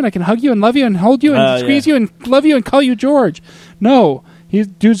all the time, and I can hug you and love you and hold you and squeeze you and love you and call you George." No,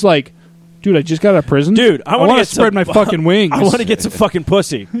 dude's like, "Dude, I just got out of prison. Dude, I want to to spread my fucking wings. I want to get some fucking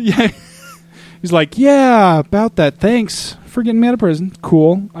pussy. Yeah." He's like, "Yeah, about that. Thanks for getting me out of prison.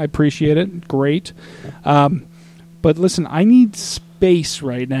 Cool. I appreciate it. Great. But listen, I need space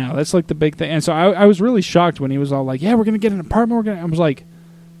right now. That's like the big thing." And so I was really shocked when he was all like, "Yeah, we're going to get an apartment. I was like,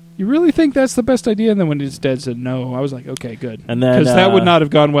 "You really think that's the best idea?" And then when his dad said no, I was like, "Okay, good." And then because that would not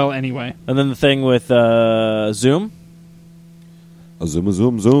have gone well anyway. And then the thing with Zoom.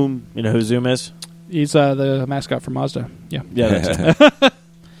 Zoom. You know who Zoom is? He's the mascot for Mazda. Yeah. Yeah. That's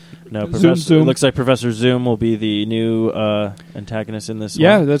no, Zoom, Professor. Zoom. It looks like Professor Zoom will be the new antagonist in this.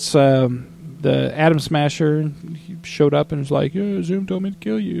 Yeah, one. that's the Atom Smasher. He showed up and was like, "Zoom told me to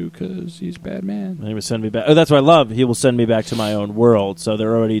kill you because he's a bad man." And he will send me back. Oh, that's what I love. He will send me back to my own world. So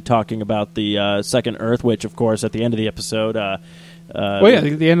they're already talking about the second Earth, which, of course, at the end of the episode. Well, yeah,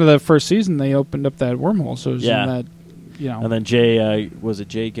 at the end of the first season, they opened up that wormhole. So it was in that, And then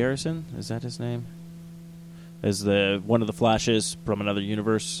Jay Garrison? Is that his name? Is one of the Flashes from another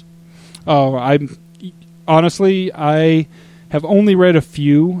universe? Oh, I have only read a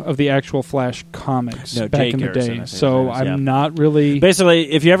few of the actual Flash comics No, back Jay in the Garrison, I day, think so his name is, I'm not really.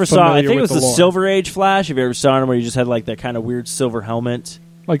 Basically, if you ever saw, I familiar think it was with the lore. Silver Age Flash. If you ever saw him, where you just had like that kind of weird silver helmet.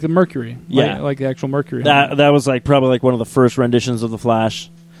 Like the Mercury. Yeah. Like the actual Mercury. That was like probably like one of the first renditions of the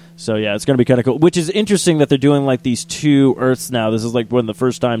Flash. So yeah, it's going to be kind of cool. Which is interesting that they're doing like these two Earths now. This is like one of the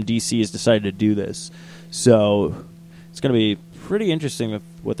first time DC has decided to do this. So it's going to be pretty interesting with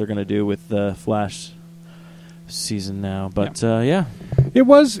what they're going to do with the Flash season now. But yeah. It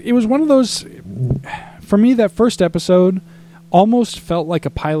was one of those. For me, that first episode almost felt like a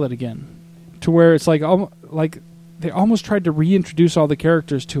pilot again, to where it's like they almost tried to reintroduce all the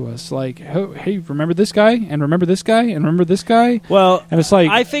characters to us. Like, hey, remember this guy, and remember this guy, and remember this guy. Well, and it's like,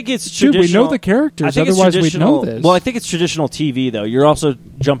 I think it's dude, traditional. we know the characters. I think it's Otherwise, we'd traditional. know this. Well, I think it's traditional TV though. You're also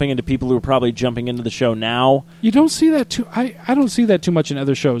jumping into people who are probably jumping into the show now. You don't see that too. I don't see that too much in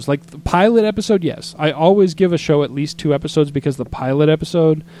other shows. Like the pilot episode, yes, I always give a show at least 2 episodes because the pilot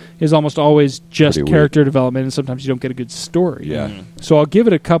episode is almost always just Pretty character development, and sometimes you don't get a good story. Yeah. So I'll give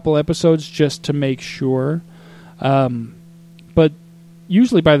it a couple episodes just to make sure. But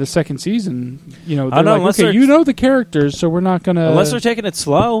usually by the second season, they're like, okay, you know the characters, so we're not going to... Unless they're taking it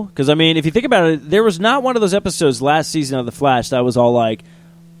slow. Because, I mean, if you think about it, there was not one of those episodes last season of The Flash that was all like,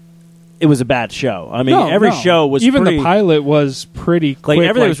 it was a bad show. I mean, every show was even pretty... the pilot was pretty quick. Like,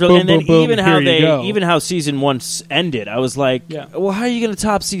 everything was really... boom, And then boom, boom, even here how season 1 ended, I was like, well, how are you going to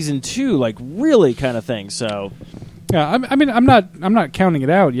top season 2? Like, really kind of thing, so... Yeah, I mean, I'm not counting it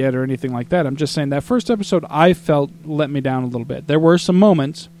out yet or anything like that. I'm just saying that first episode I felt let me down a little bit. There were some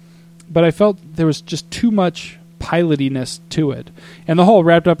moments, but I felt there was just too much pilotiness to it, and the whole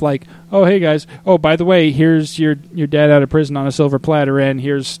wrapped up like, oh hey guys, oh by the way, here's your dad out of prison on a silver platter, and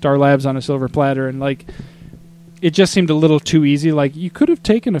here's Star Labs on a silver platter, and like it just seemed a little too easy. Like you could have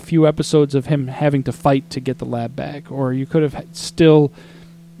taken a few episodes of him having to fight to get the lab back, or you could have still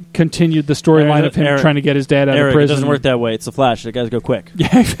continued the storyline of him trying to get his dad out of prison. It doesn't work that way. It's the Flash. The guys go quick.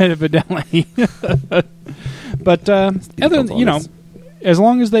 Yeah, evidently. But as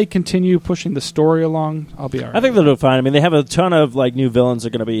long as they continue pushing the story along, I'll be all right. I think they'll do fine. I mean, they have a ton of like new villains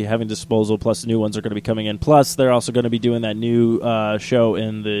they're going to be having disposal, plus new ones are going to be coming in. Plus, they're also going to be doing that new show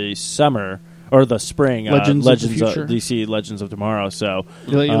in the summer or the spring, Legends of the Future. DC Legends of Tomorrow. So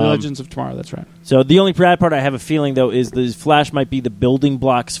Legends of Tomorrow, that's right. So the only bad part I have a feeling though is the Flash might be the building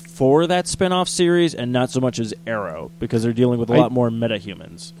blocks for that spin-off series, and not so much as Arrow, because they're dealing with a lot more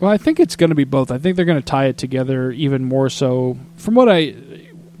metahumans. Well, I think it's going to be both. I think they're going to tie it together even more so. From what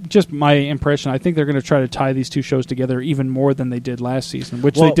just my impression, I think they're going to try to tie these two shows together even more than they did last season,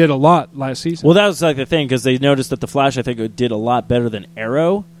 which they did a lot last season. Well, that was like the thing, because they noticed that the Flash, I think, did a lot better than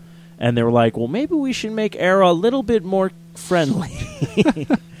Arrow. And they were like, well, maybe we should make Arrow a little bit more friendly.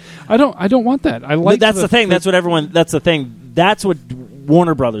 I don't want that. I like. That's the thing. That's what everyone. That's the thing. That's what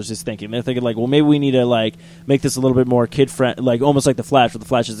Warner Brothers is thinking. They're thinking like, well, maybe we need to like make this a little bit more kid friendly, like almost like the Flash, where the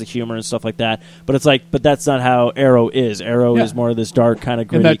Flash is the humor and stuff like that. But it's like, but that's not how Arrow is. Arrow is more of this dark kind of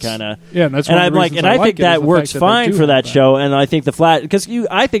gritty kind of. Yeah, and that's and one of I'm the like, reasons and I I like think it, that is the works fact that they fine do for have that show. And I think the Flash, because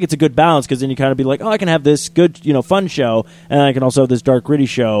I think it's a good balance, because then you kind of be like, oh, I can have this good, fun show, and I can also have this dark gritty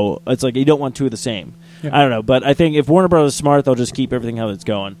show. It's like you don't want two of the same. Yeah. I don't know, but I think if Warner Brothers is smart, they'll just keep everything how it's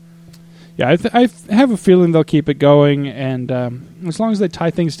going. Yeah, I have a feeling they'll keep it going, and as long as they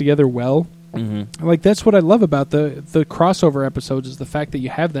tie things together well, like that's what I love about the crossover episodes is the fact that you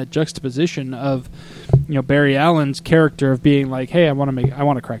have that juxtaposition of, Barry Allen's character of being like, hey, I want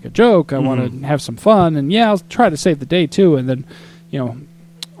to crack a joke, I want to have some fun, and yeah, I'll try to save the day too, and then,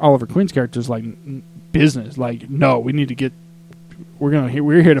 Oliver Queen's character is like business, like no, we need to get. We're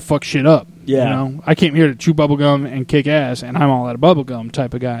here to fuck shit up. Yeah. I came here to chew bubblegum and kick ass, and I'm all out of bubblegum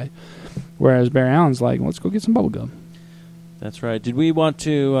type of guy. Whereas Barry Allen's like, let's go get some bubblegum. That's right. Did we want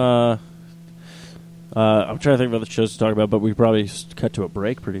to... I'm trying to think of other shows to talk about, but we probably cut to a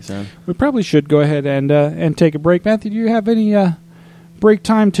break pretty soon. We probably should go ahead and take a break. Matthew, do you have any break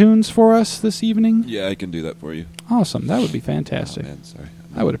time tunes for us this evening? Yeah, I can do that for you. Awesome. That would be fantastic. Oh, man, sorry.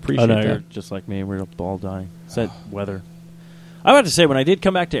 I would appreciate that. You're just like me. We're all dying. It's that weather. I have to say, when I did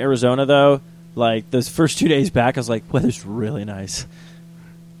come back to Arizona, though, like those first 2 days back, I was like, weather's really nice.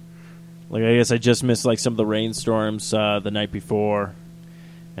 Like, I guess I just missed like some of the rainstorms the night before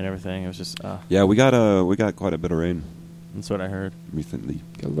and everything. It was just yeah, we got quite a bit of rain. That's what I heard recently.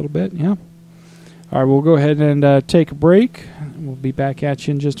 A little bit, yeah. All right, we'll go ahead and take a break. We'll be back at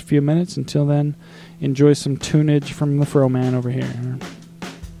you in just a few minutes. Until then, enjoy some tunage from the Fro Man over here.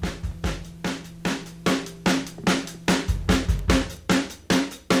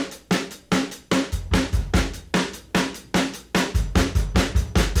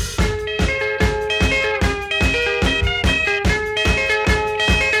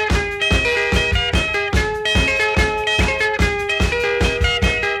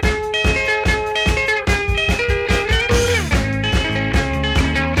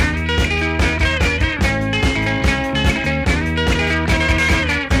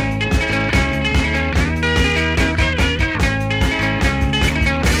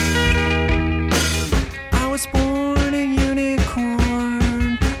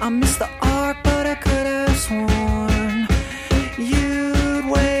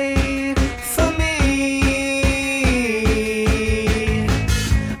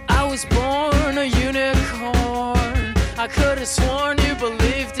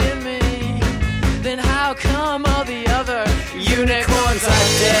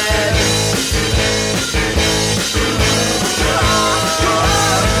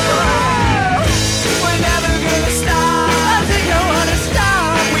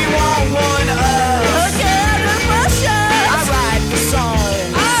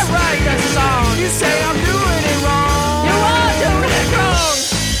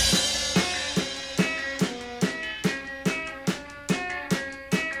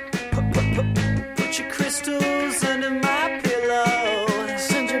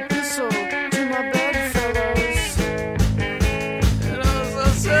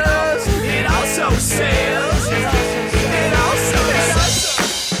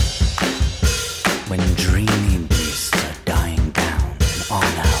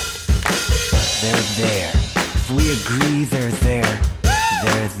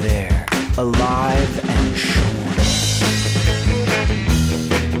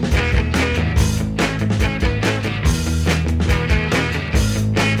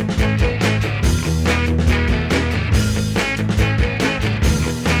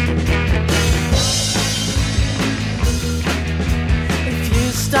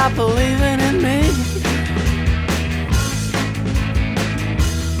 Stop believing in me.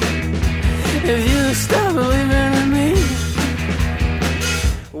 If you stop believing in me,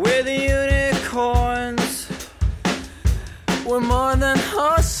 we're the unicorns. We're more than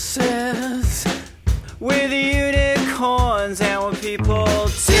horses. We're the unicorns, and we're people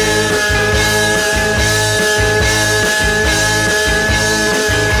too.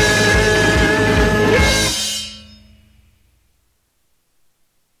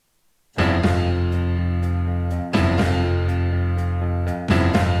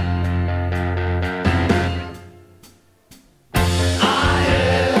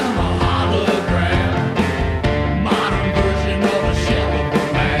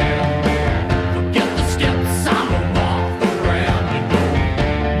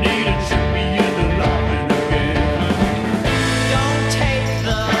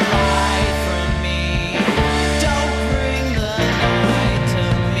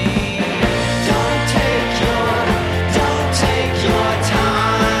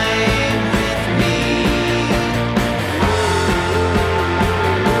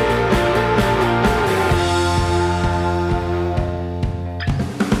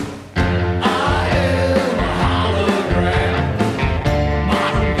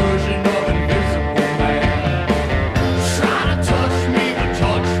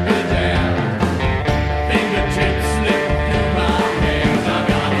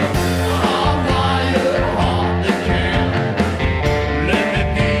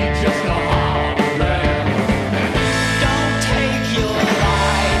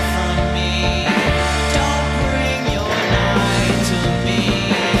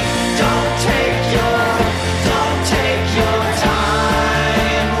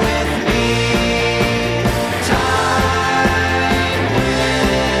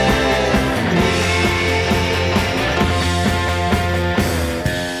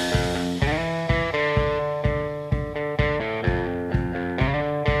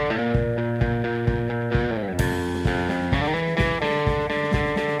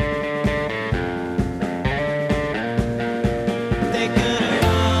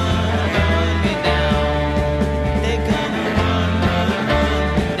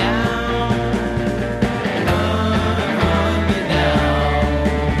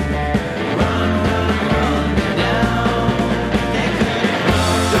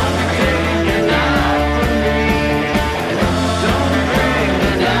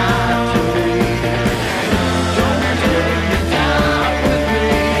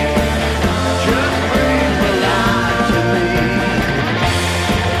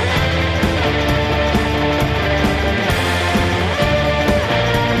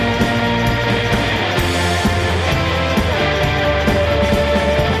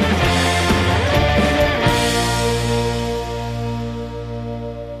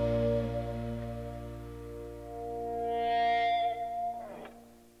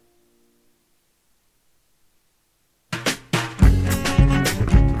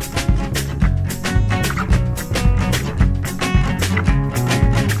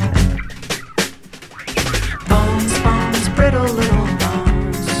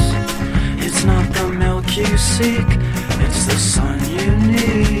 seek, it's the sun you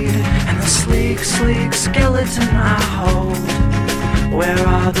need. And the sleek, sleek skeleton I hold. Where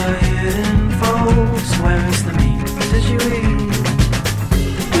are the hidden folds? Where is the meat? Did you eat?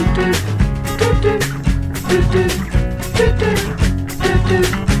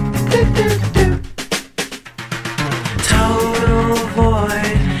 Total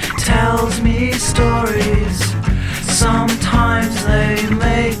void tells me stories. Sometimes they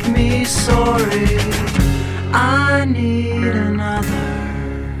make me sorry. I need another.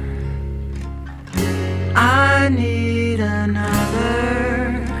 I need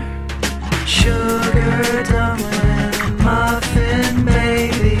another sugar dumpling muffin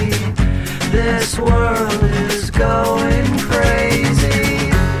baby. This world is going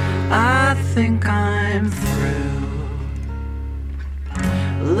crazy. I think I'm through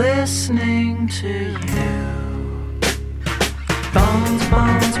listening to you. Bones,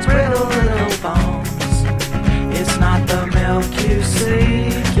 bones, brittle little bones. It's not the milk you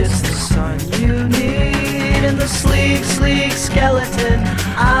seek, it's the sun you need. And the sleek, sleek skeleton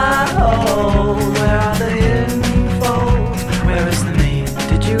I hold. Where are the hidden folds? Where is the meat?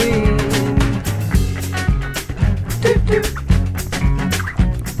 Did you eat?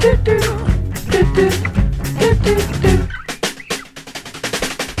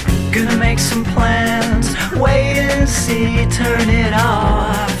 Gonna make some plans, wait and see, turn it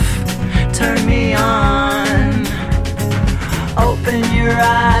off, turn me on. Open your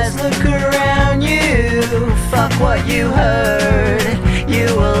eyes, look around you, fuck what you heard,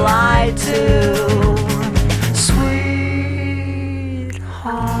 you were lied to. Sweetheart,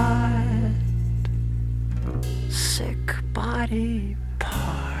 sick body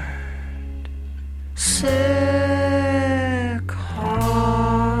part, sick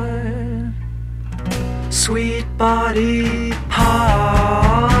heart, sweet body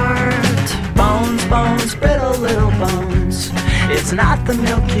part. Bones, bones, brittle little bones. It's not the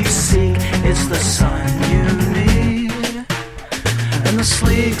milk you seek, it's the sun you need. And the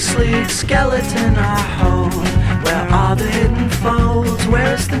sleek, sleek skeleton I hold. Where are the hidden folds?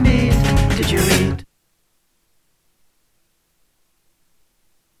 Where's the meat? Did you eat?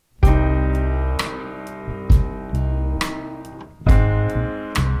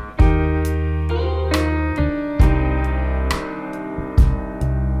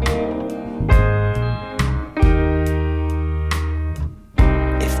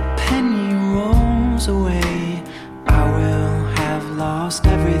 Away, I will have lost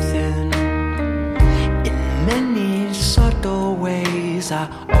everything. In many subtle ways, I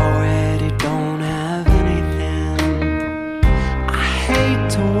already don't have anything. I hate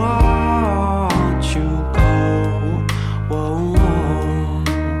to watch you go. Whoa, whoa.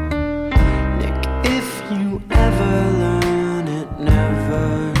 Nick, if you ever learn, it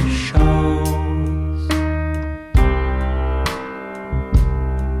never shows.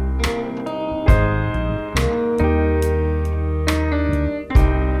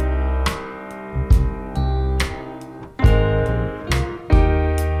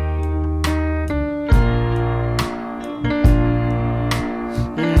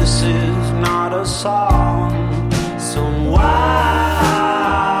 Song, so why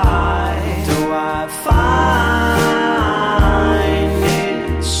do I find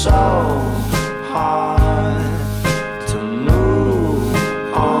it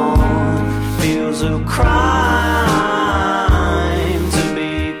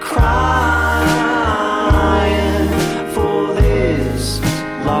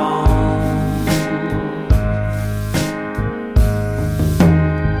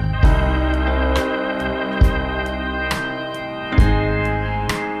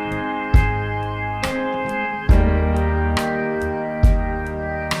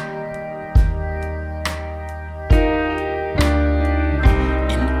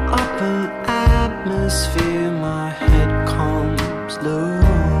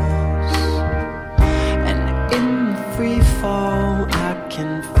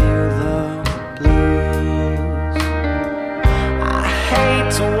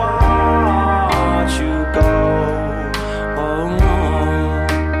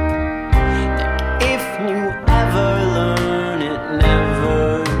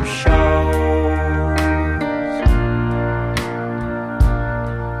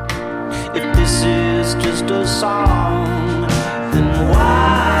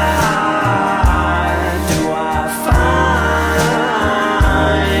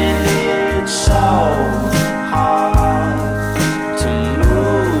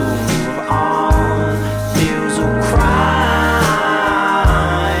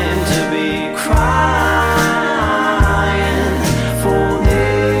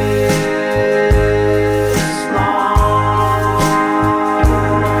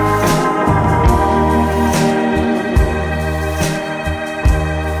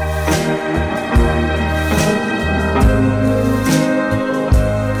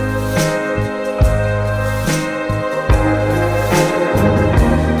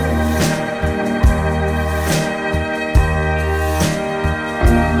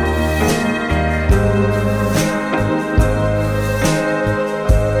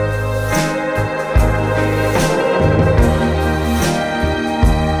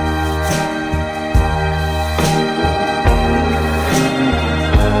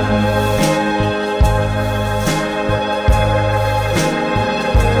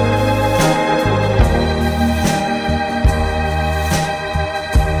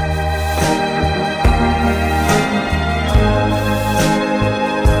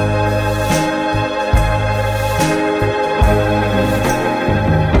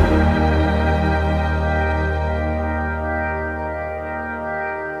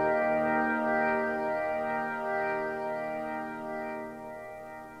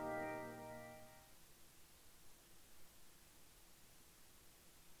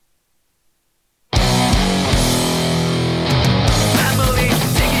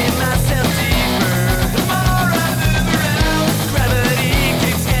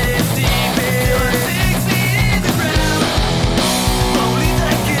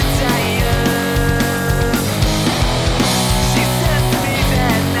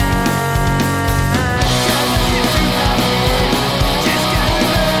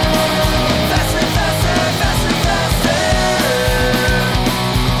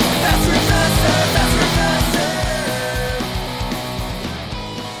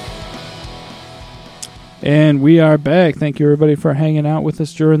And we are back. Thank you, everybody, for hanging out with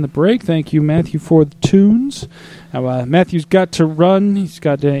us during the break. Thank you, Matthew, for the tunes. Now, Matthew's got to run. He's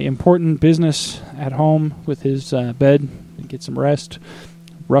got important business at home with his bed. Get some rest.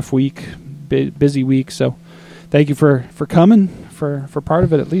 Rough week, busy week. So thank you for coming, for part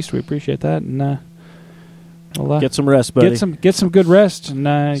of it at least. We appreciate that. And we'll, get some rest, buddy. Get some good rest. And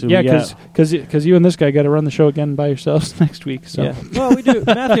because you and this guy got to run the show again by yourselves next week. So. Yeah. Well, we do.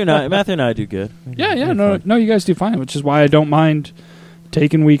 Matthew and I do good. No, you guys do fine, which is why I don't mind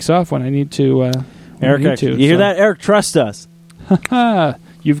taking weeks off when I need to. Eric, you hear that? Eric, trust us.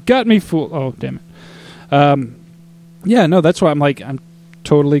 You've got me fooled. Oh, damn it. That's why I'm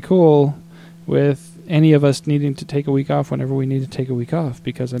totally cool with any of us needing to take a week off whenever we need to take a week off,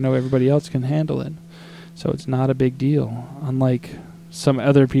 because I know everybody else can handle it. So it's not a big deal, unlike some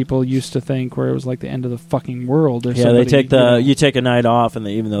other people used to think, where it was like the end of the fucking world. Or they take you take a night off, and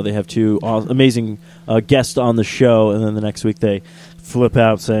even though they have two amazing guests on the show, and then the next week they flip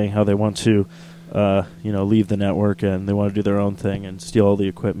out saying how they want to, leave the network and they want to do their own thing and steal all the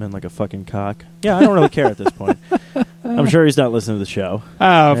equipment like a fucking cock. Yeah, I don't really care at this point. I'm sure he's not listening to the show.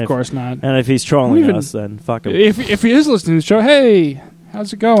 Of course not. And if he's trolling us, then fuck him. If he is listening to the show, hey.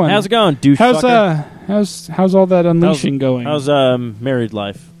 How's it going? Douche fucker? How's all that unleashing going? How's married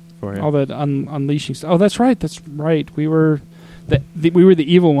life for you? All that unleashing stuff. Oh, that's right. We were the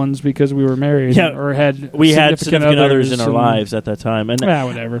evil ones because we were married or had significant others in our lives at that time. And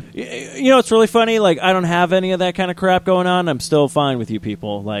whatever. It's really funny. Like, I don't have any of that kind of crap going on. I'm still fine with you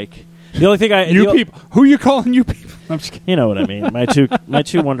people. Like, the only thing people. Who are you calling you people? I'm just kidding. You know what I mean. My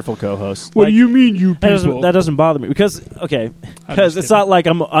two wonderful co-hosts. What do you mean, you people? That doesn't bother me because it's not like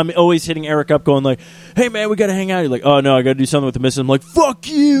I'm always hitting Eric up going like, "Hey man, we got to hang out." You're like, "Oh no, I got to do something with the missus." I'm like, "Fuck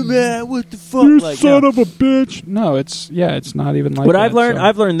you, man! What the fuck?" You son of a bitch! No, it's not even like. But that,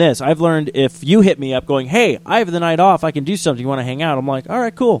 I've learned this. I've learned if you hit me up going, "Hey, I have the night off. I can do something. You want to hang out?" I'm like, "All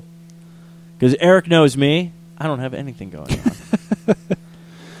right, cool." Because Eric knows me. I don't have anything going on.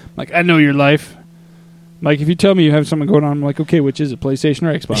 Like, I know your life. Like, if you tell me you have something going on, I'm like, okay, which is it, PlayStation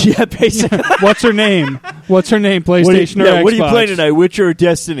or Xbox? Yeah, basically. What's her name? PlayStation or Xbox? What are you playing tonight, Witcher or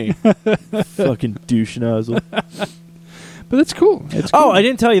Destiny? Fucking douche nozzle. But it's cool. Oh, I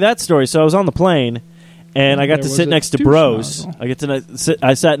didn't tell you that story. So I was on the plane, and I got to sit next to bros.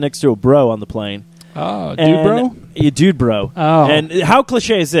 I sat next to a bro on the plane. Oh, dude bro? Yeah, dude bro. Oh. And how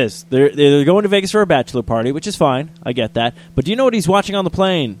cliche is this? They're going to Vegas for a bachelor party, which is fine. I get that. But do you know what he's watching on the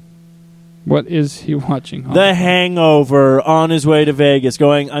plane? What is he watching? The Hangover on his way to Vegas,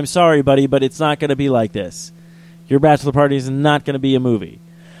 going, "I'm sorry, buddy, but it's not going to be like this. Your bachelor party is not going to be a movie."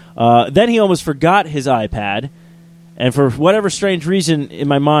 Then he almost forgot his iPad, and for whatever strange reason in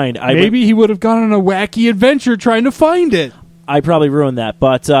my mind, maybe he would have gone on a wacky adventure trying to find it. I probably ruined that,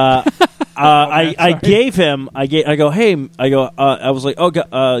 but I gave him. I go, "Hey," I was like,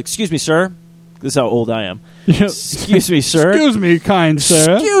 "Oh, excuse me, sir." This is how old I am. Excuse me, sir. Excuse me, kind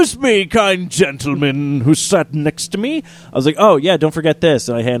sir. Excuse me, kind gentleman who sat next to me. I was like, "Oh, yeah, don't forget this."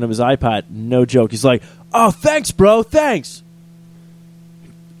 And I hand him his iPad. No joke. He's like, "Oh, thanks, bro. Thanks."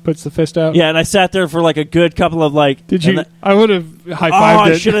 Puts the fist out. Yeah, and I sat there for like a good couple of like... Did you? I would have high-fived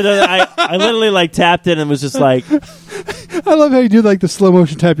it. I should have done it. I literally like tapped it and was just like... I love how you do like the slow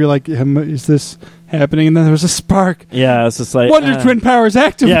motion tap. You're like, is this happening? And then there was a spark. Yeah, it's just like... Wonder Twin powers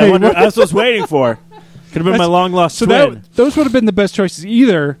activate. Yeah, that's what I was waiting for. Could have been my long-lost twin. Those would have been the best choices.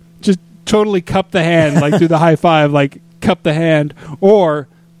 Either just totally cup the hand, like do the high five, like cup the hand, or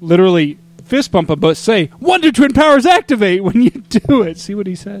literally... fist bump him, but say Wonder Twin powers activate when you do it. See what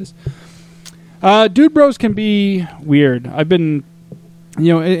he says. Dude bros can be weird. I've been,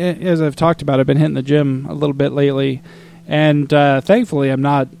 as I've talked about, I've been hitting the gym a little bit lately, and thankfully I'm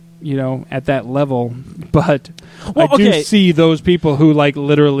not, at that level. But I do see those people who like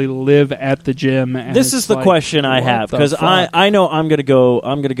literally live at the gym. And this is the question I have, because I know I'm gonna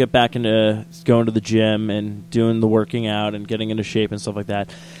get back into going to the gym and doing the working out and getting into shape and stuff like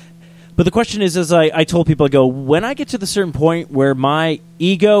that. But the question is, as I told people, I go, when I get to the certain point where my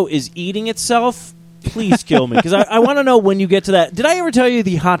ego is eating itself, please kill me. Because I want to know when you get to that. Did I ever tell you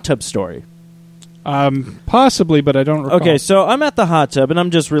the hot tub story? Possibly, but I don't recall. Okay, so I'm at the hot tub, and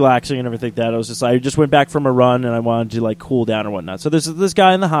I'm just relaxing and everything like that. I just went back from a run, and I wanted to, like, cool down or whatnot. So there's this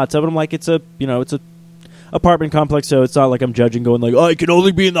guy in the hot tub, and I'm like, it's a apartment complex, so it's not like I'm judging going like, I can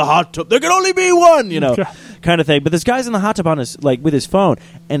only be in the hot tub. There can only be one, kind of thing. But this guy's in the hot tub on with his phone,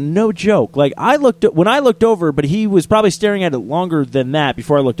 and no joke. Like when I looked over, but he was probably staring at it longer than that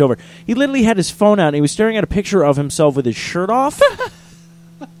before I looked over. He literally had his phone out, and he was staring at a picture of himself with his shirt off.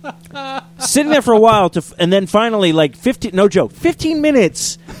 Sitting there for a while, and then finally, like 15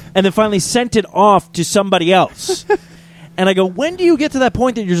 minutes and then finally sent it off to somebody else. And I go, when do you get to that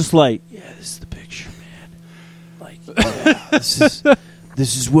point that you're just like, yeah, this is the picture, man. Like, yeah,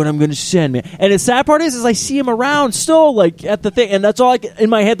 this is what I'm going to send, man. And the sad part is I see him around still, like, at the thing, and that's all in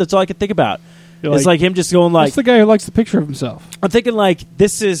my head, that's all I can think about. It's like him just going like... That's the guy who likes the picture of himself. I'm thinking like,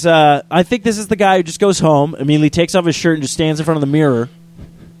 this is... I think this is the guy who just goes home, immediately takes off his shirt and just stands in front of the mirror,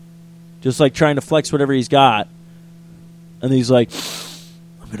 just like trying to flex whatever he's got. And he's like,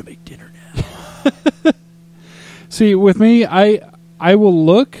 I'm going to make dinner now. See, with me, I will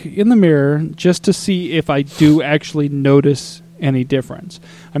look in the mirror just to see if I do actually notice any difference.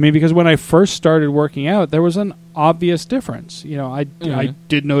 I mean, because when I first started working out, there was an obvious difference. You know, I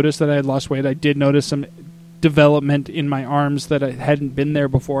did notice that I had lost weight. I did notice some development in my arms that I hadn't been there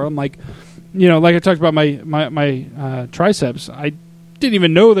before. I'm like, you know, like I talked about my triceps. I didn't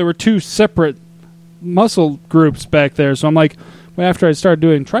even know there were two separate muscle groups back there. So I'm like, well, after I started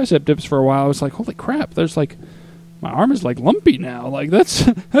doing tricep dips for a while, I was like, holy crap, there's like, my arm is like lumpy now. Like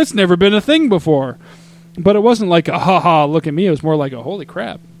that's never been a thing before. But it wasn't like a ha-ha, look at me. It was more like a holy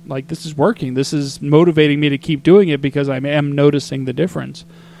crap. Like, this is working. This is motivating me to keep doing it because I am noticing the difference.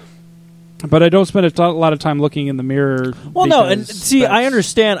 But I don't spend a lot of time looking in the mirror. Well, no, and see, I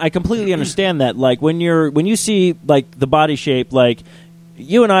understand. I completely understand that. Like, when you see, like, the body shape, like,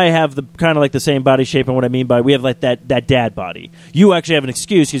 you and I have the kind of like the same body shape, and what I mean by we have like that dad body. You actually have an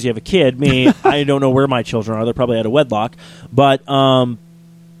excuse because you have a kid. Me, I don't know where my children are. They're probably out of wedlock. But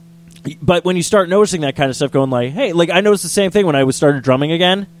when you start noticing that kind of stuff, going like, hey, like I noticed the same thing when I started drumming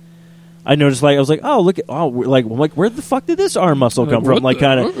again. I noticed, like, I was like, oh, look at, where the fuck did this arm muscle come from? Like,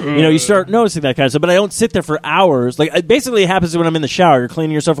 kind of, you know, you start noticing that kind of stuff. But I don't sit there for hours. Like, basically, it happens when I'm in the shower. You're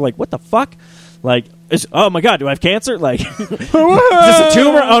cleaning yourself. Like, what the fuck? Like, oh my god, do I have cancer? Like, is this a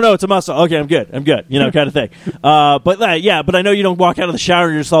tumor? Oh no, it's a muscle. Okay, I'm good. You know, kind of thing. But yeah, but I know you don't walk out of the shower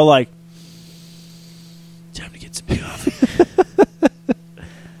and you're just all like, time to get some coffee.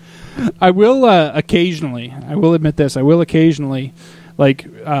 I will occasionally. I will admit this. I will occasionally, like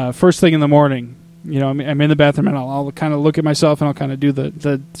first thing in the morning. You know, I'm in the bathroom and I'll kind of look at myself and I'll kind of do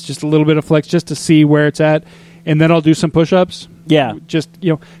the just a little bit of flex just to see where it's at, and then I'll do some push-ups. Yeah, just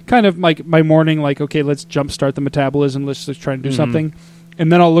kind of like my morning. Like, okay, let's jumpstart the metabolism. Let's just try and do something,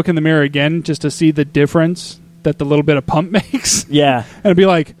 and then I'll look in the mirror again just to see the difference that the little bit of pump makes. Yeah, and I'll be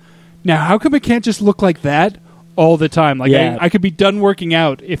like, now how come it can't just look like that all the time? Like, I could be done working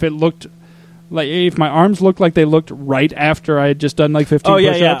out if it looked like, if my arms looked like they looked right after I had just done like 15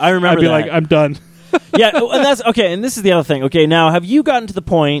 push-ups. Yeah, I remember I'd be that. like, I'm done. Yeah, and that's okay. And this is the other thing. Okay, now have you gotten to the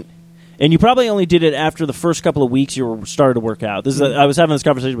point, and you probably only did it after the first couple of weeks you were started to work out. This is I was having this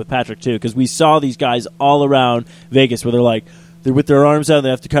conversation with Patrick too, because we saw these guys all around Vegas where they're with their arms out and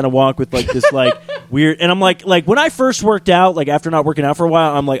they have to kind of walk with like this like weird, and I'm like when I first worked out, like after not working out for a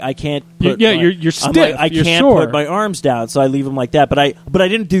while, I'm like, I can't put you're stiff. I'm like, I you're can't sore. put my arms down, so I leave them like that. But I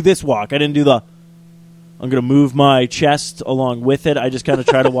didn't do this walk. I didn't do the I'm going to move my chest along with it. I just kind of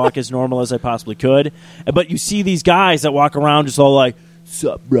try to walk as normal as I possibly could. But you see these guys that walk around just all like,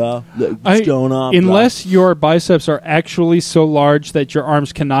 sup, bro? What's going on, unless your biceps are actually so large that your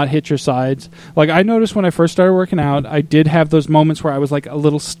arms cannot hit your sides. Like, I noticed when I first started working out, I did have those moments where I was like a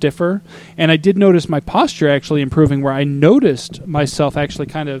little stiffer. And I did notice my posture actually improving, where I noticed myself actually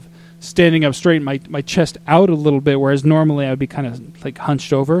kind of standing up straight, my chest out a little bit, whereas normally I would be kind of like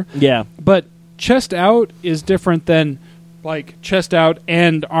hunched over. Yeah. But chest out is different than like chest out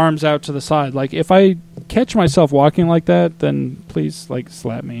and arms out to the side. Like, if I catch myself walking like that, then please like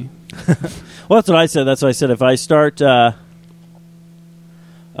slap me. Well, that's what I said. That's what I said. If I start, I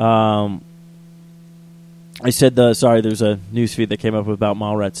said there's a news feed that came up about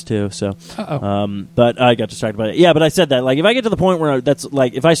Mallrats too. So, but I got distracted by it. Yeah, but I said that, like, if I get to the point where that's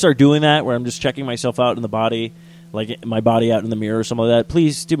like, if I start doing that, where I'm just checking myself out in the body, like my body out in the mirror or something like that,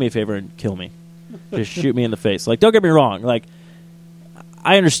 please do me a favor and kill me. Just shoot me in the face. Like, don't get me wrong. Like,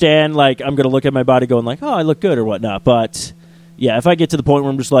 I understand, like, I'm going to look at my body going like, oh, I look good or whatnot. But, yeah, if I get to the point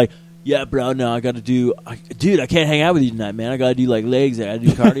where I'm just like, yeah, bro, no, I got to do... dude, I can't hang out with you tonight, man. I got to do, like, legs. I got to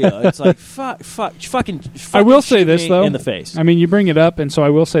do cardio. It's like, fucking I will say this, though. In the face. I mean, you bring it up, and so I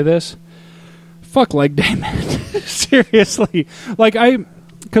will say this. Fuck leg day, man. Seriously. Like,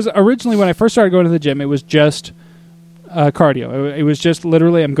 because originally when I first started going to the gym, it was just... cardio. It was just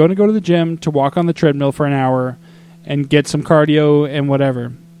literally, I'm going to go to the gym to walk on the treadmill for an hour and get some cardio and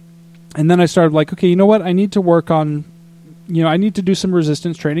whatever. And then I started like, okay, you know what? I need to work on, I need to do some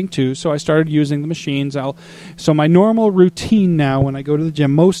resistance training too. So I started using the machines. So my normal routine now when I go to the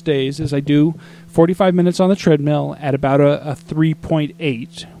gym most days is I do 45 minutes on the treadmill at about a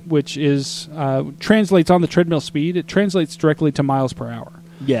 3.8, which is translates on the treadmill speed. It translates directly to miles per hour.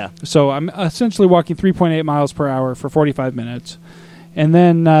 Yeah. So I'm essentially walking 3.8 miles per hour for 45 minutes. And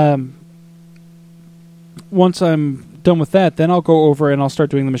then once I'm done with that, then I'll go over and I'll start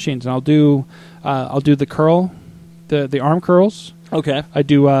doing the machines. And I'll do the curl, the arm curls. Okay. I'll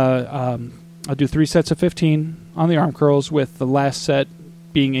do 3 sets of 15 on the arm curls, with the last set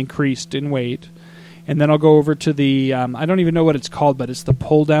being increased in weight. And then I'll go over to the, I don't even know what it's called, but it's the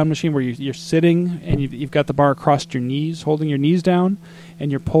pull-down machine where you're sitting and you've got the bar across your knees, holding your knees down, and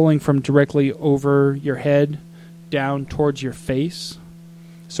you're pulling from directly over your head down towards your face.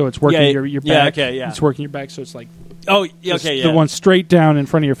 So it's working your back. Yeah, okay, yeah. It's working your back, so it's like the one straight down in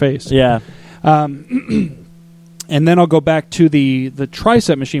front of your face. Yeah. And then I'll go back to the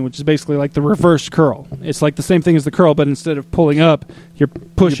tricep machine, which is basically like the reverse curl. It's like the same thing as the curl, but instead of pulling up, you're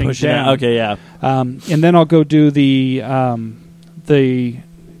pushing down. Out. Okay, yeah. And then I'll go do the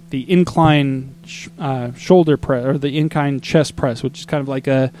incline shoulder press, or the incline chest press, which is kind of like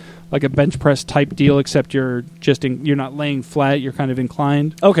a bench press type deal, except you're not laying flat. You're kind of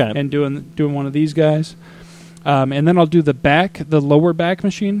inclined. Okay. And doing one of these guys. And then I'll do the lower back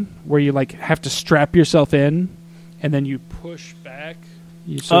machine, where you like have to strap yourself in, and then you push back.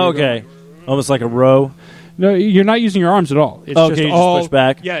 Okay. Almost like a row. No, you're not using your arms at all. It's you just push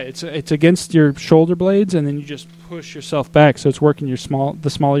back. Yeah, it's against your shoulder blades, and then you just push yourself back, so it's working the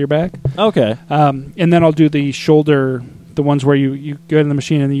small of your back. Okay. And then I'll do the shoulder, the ones where you go in the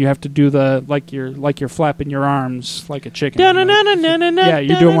machine, and then you have to do the like you're flapping your arms like a chicken. Yeah,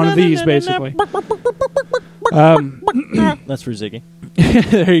 you're doing one of these basically. That's for Ziggy.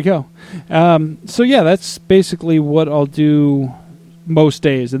 There you go. So yeah, that's basically what I'll do most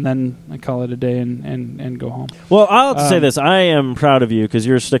days, and then I call it a day and go home. Well, I'll have to say this. I am proud of you because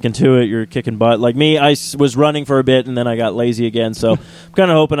you're sticking to it. You're kicking butt. Like me, I was running for a bit, and then I got lazy again. So I'm kind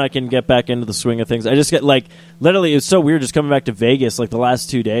of hoping I can get back into the swing of things. I just get literally, it's so weird just coming back to Vegas. Like the last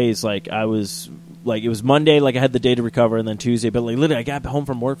 2 days, I was it was Monday, I had the day to recover, and then Tuesday. But literally, I got home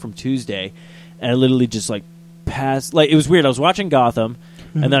from work from Tuesday, and I literally just passed. It was weird. I was watching Gotham.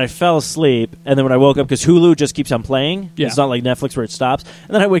 And then I fell asleep, and then when I woke up, because Hulu just keeps on playing, it's not like Netflix where it stops,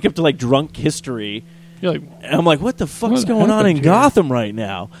 and then I wake up to Drunk History, and I'm like, what the fuck's going on in Gotham right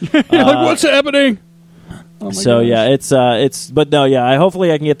now? You're what's happening? Oh so gosh. Yeah, but no, yeah,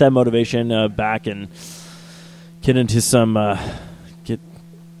 hopefully I can get that motivation back and get into some get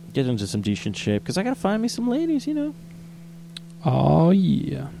into some decent shape, because I gotta find me some ladies, Oh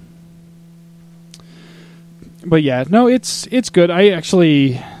yeah. But yeah, no, it's good. I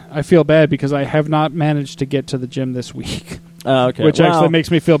feel bad because I have not managed to get to the gym this week. Okay. Which actually makes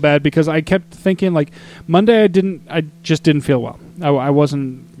me feel bad, because I kept thinking Monday I just didn't feel well. I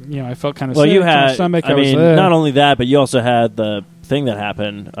wasn't, I felt kind of sick. You had, my stomach. not only that, but you also had the thing that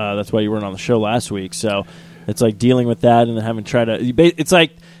happened. That's why you weren't on the show last week. So it's dealing with that and then having to try to. It's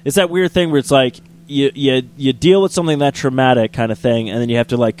that weird thing where it's you deal with something that traumatic kind of thing, and then you have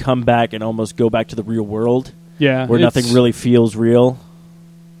to come back and almost go back to the real world. Yeah, where nothing really feels real.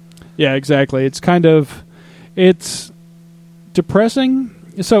 Yeah, exactly. It's depressing.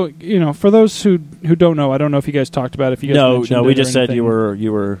 So for those who don't know, I don't know if you guys talked about it. If you guys no, we just said you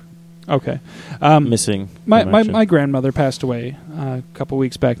were okay. Missing. My grandmother passed away a couple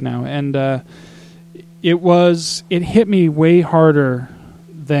weeks back now, and it hit me way harder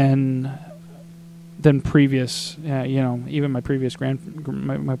than previous. Even my previous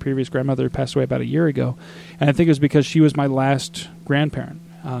my previous grandmother passed away about a year ago, and I think it was because she was my last grandparent.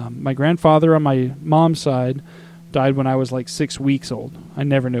 My grandfather on my mom's side died when I was 6 weeks old. I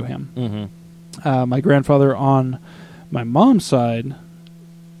never knew him. Mm-hmm. My grandfather on my mom's side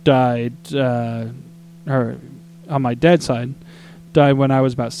died, or on my dad's side, died when I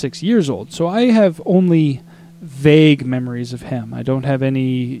was about 6 years old. So I have only vague memories of him. I don't have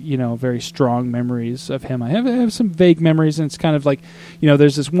any, very strong memories of him. I have some vague memories, and it's kind of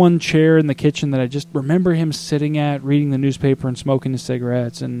there's this one chair in the kitchen that I just remember him sitting at, reading the newspaper and smoking his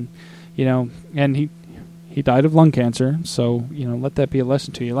cigarettes, and and he died of lung cancer. So let that be a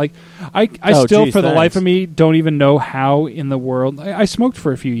lesson to you. I for the life of me don't even know how in the world I smoked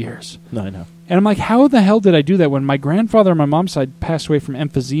for a few years. No, I know. And I'm how the hell did I do that when my grandfather on my mom's side passed away from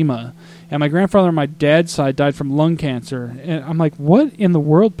emphysema, and my grandfather on my dad's side died from lung cancer? And I'm what in the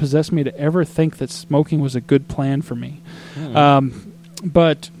world possessed me to ever think that smoking was a good plan for me?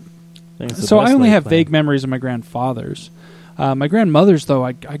 But so I only have vague memories of my grandfathers. My grandmothers, though,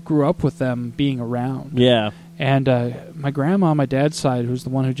 I grew up with them being around. Yeah. And my grandma on my dad's side, who's the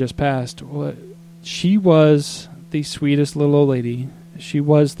one who just passed, she was the sweetest little old lady. She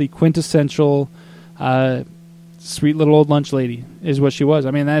was the quintessential sweet little old lunch lady, is what she was.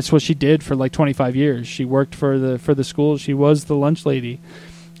 I mean, that's what she did for 25 years. She worked for the school. She was the lunch lady.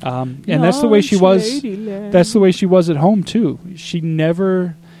 And that's the way she was. That's the way she was at home too. She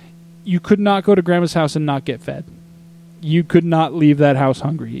never. You could not go to Grandma's house and not get fed. You could not leave that house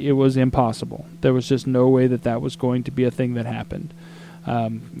hungry. It was impossible. There was just no way that was going to be a thing that happened.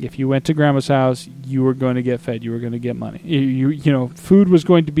 If you went to Grandma's house, you were going to get fed. You were going to get money. You know, food was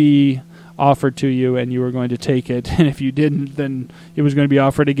going to be offered to you, and you were going to take it. And if you didn't, then it was going to be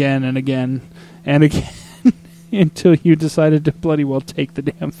offered again and again and again until you decided to bloody well take the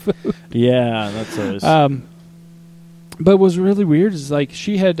damn food. Yeah, that's always... But what was really weird is, like,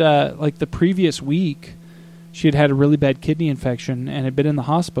 she had, like, the previous week, she had a really bad kidney infection and had been in the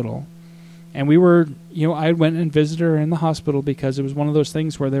hospital. And we were, you know, I went and visited her in the hospital because it was one of those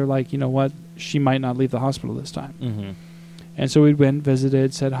things where they're like, you know what, she might not leave the hospital this time. Mm-hmm. And so we went,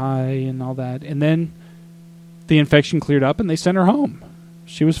 visited, said hi and all that. And then the infection cleared up and they sent her home.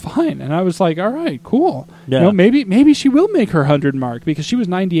 She was fine. And I was like, all right, cool. Yeah. You know, maybe she will make her 100 mark because she was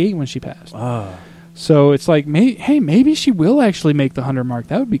 98 when she passed. Oh. So it's like, hey, maybe she will actually make the 100 mark.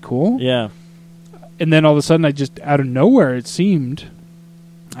 That would be cool. Yeah. And then all of a sudden, I just, out of nowhere, it seemed,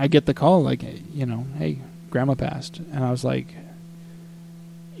 I get the call, like, you know, hey, Grandma passed. And I was like,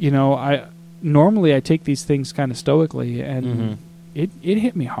 you know, normally I take these things kind of stoically, and it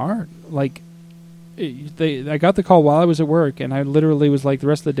hit me hard. Like, I got the call while I was at work, and I literally was like, the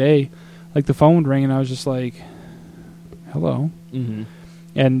rest of the day, like, the phone would ring, and I was just like, hello. Mm-hmm.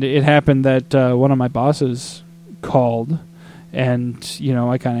 And it happened that one of my bosses called, and, you know,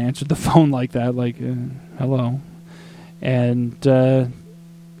 I kind of answered the phone like that, like, hello. And,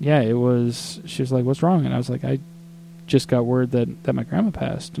 yeah, it was, she was like, what's wrong? And I was like, I just got word that my grandma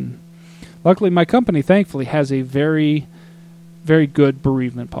passed. And luckily, my company, thankfully, has a very, very good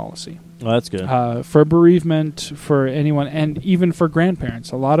bereavement policy. Oh, that's good. For bereavement, for anyone, and even for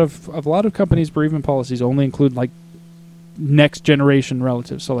grandparents. A lot of companies' bereavement policies only include, like, next generation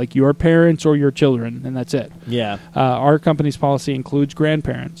relatives, so like your parents or your children, and that's it. Yeah. Our company's policy includes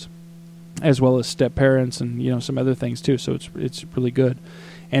grandparents as well as step parents, and, you know, some other things too. So it's really good,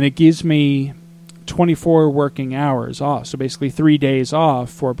 and it gives me 24 working hours off. So basically 3 days off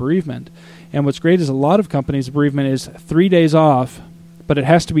for bereavement. And what's great is a lot of companies' bereavement is 3 days off, but it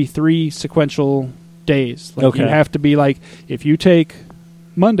has to be 3 sequential days. Like, you have to be like, if you take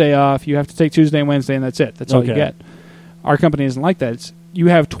Monday off, you have to take Tuesday and Wednesday, and that's it. That's all you get. Our company isn't like that. You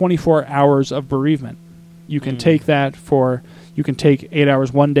have 24 hours of bereavement. You can take that you can take 8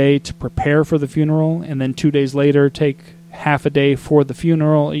 hours one day to prepare for the funeral, and then 2 days later take half a day for the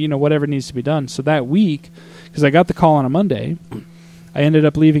funeral, you know, whatever needs to be done. So that week, because I got the call on a Monday, I ended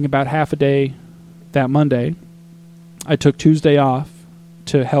up leaving about half a day that Monday. I took Tuesday off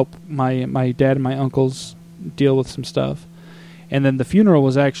to help my dad and my uncles deal with some stuff. And then the funeral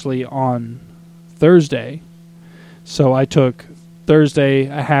was actually on Thursday. So I took Thursday,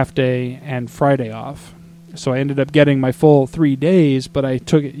 a half day, and Friday off. So I ended up getting my full 3 days, but I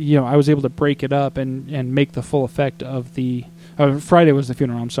took it, you know, I was able to break it up and make the full effect of the... Friday was the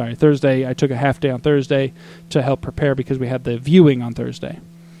funeral, I'm sorry. Thursday, I took a half day on Thursday to help prepare because we had the viewing on Thursday,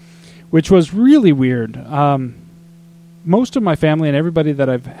 which was really weird. Most of my family and everybody that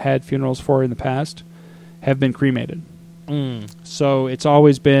I've had funerals for in the past have been cremated. So it's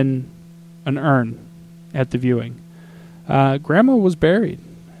always been an urn at the viewing. Grandma was buried,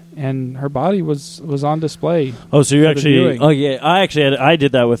 and her body was on display. Oh, so you actually? Oh, yeah. I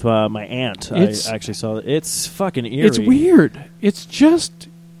did that with my aunt. I actually saw it. It's fucking eerie. It's weird. It's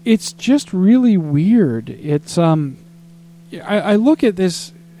just really weird. It's I look at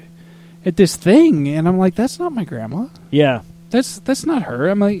this thing, and I'm like, that's not my grandma. Yeah. That's not her.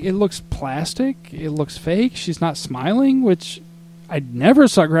 I'm like, it looks plastic. It looks fake. She's not smiling, which I never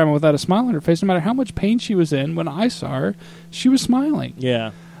saw Grandma without a smile on her face. No matter how much pain she was in, when I saw her, she was smiling.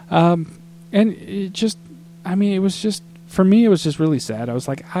 Yeah. And it just, I mean, it was just, for me, it was just really sad. I was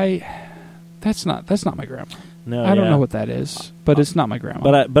like, that's not my grandma. No, I don't know what that is, but it's not my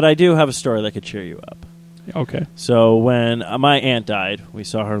grandma. But I do have a story that could cheer you up. Okay. So when my aunt died, we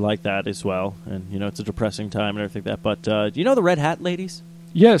saw her like that as well, and you know it's a depressing time and everything like that. But do you know the Red Hat ladies?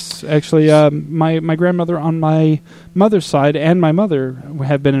 Yes, actually, my grandmother on my mother's side and my mother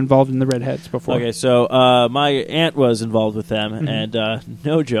have been involved in the Red Hats before. Okay, so my aunt was involved with them, and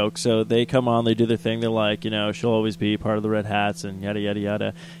no joke. So they come on, they do their thing. They're like, you know, she'll always be part of the Red Hats and yada yada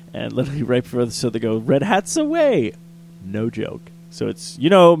yada. And literally right before so they go, Red Hats away. No joke. So it's, you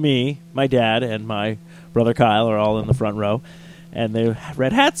know, me, my dad, and my brother Kyle are all in the front row, and they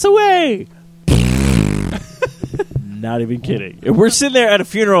Red Hats away. Not even kidding. And we're sitting there at a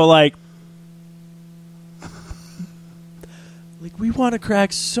funeral like we want to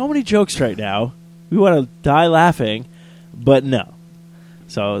crack so many jokes right now. We want to die laughing, but no.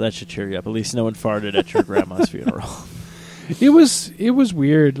 So that should cheer you up. At least no one farted at your grandma's funeral. It was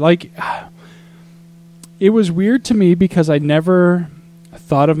weird. Like, it was weird to me because I never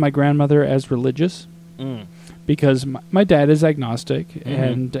thought of my grandmother as religious. Because my dad is agnostic,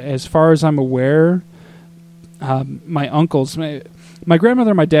 and as far as I'm aware, my uncles, my grandmother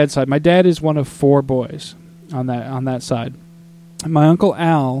on my dad's side, my dad is one of 4 boys on that side. My uncle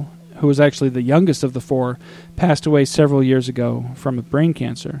Al, who was actually the youngest of the 4, passed away several years ago from a brain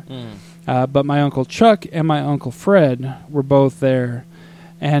cancer. But my Uncle Chuck and my Uncle Fred were both there.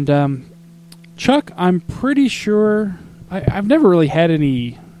 And Chuck, I'm pretty sure... I've never really had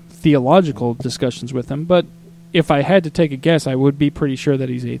any theological discussions with him, but if I had to take a guess, I would be pretty sure that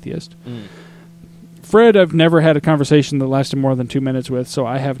he's atheist. Fred, I've never had a conversation that lasted more than 2 minutes with, so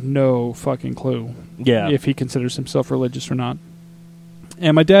I have no fucking clue if he considers himself religious or not.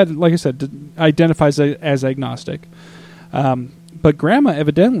 And my dad, like I said, identifies as agnostic. But Grandma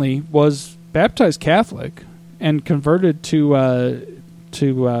evidently was baptized Catholic and converted to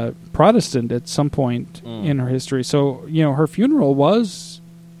Protestant at some point in her history. So, her funeral was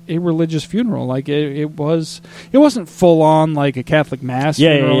a religious funeral. Like it wasn't full on like a Catholic mass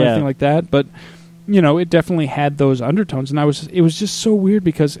funeral or anything like that, but it definitely had those undertones. And it was just so weird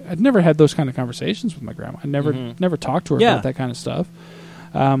because I'd never had those kind of conversations with my grandma. I never talked to her about that kind of stuff.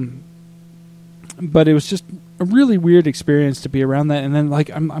 But it was just a really weird experience to be around that. And then like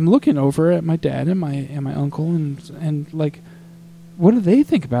I'm looking over at my dad and my uncle and like, what do they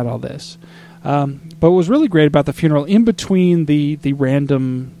think about all this? But what was really great about the funeral, in between the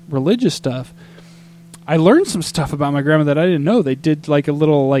random religious stuff, I learned some stuff about my grandma that I didn't know. They did like a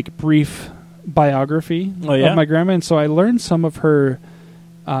little like brief biography of my grandma, and so I learned some of her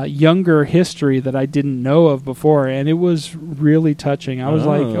younger history that I didn't know of before, and it was really touching. I was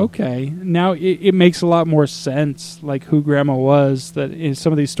like, okay, now it makes a lot more sense, like who Grandma was, that in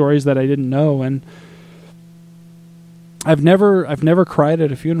some of these stories that I didn't know. And I've never cried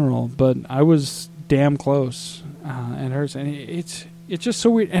at a funeral, but I was damn close at hers, and it's just so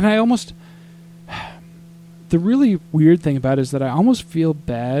weird. And the really weird thing about it is that I almost feel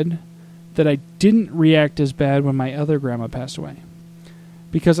bad that I didn't react as bad when my other grandma passed away,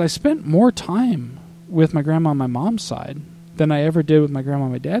 because I spent more time with my grandma on my mom's side than I ever did with my grandma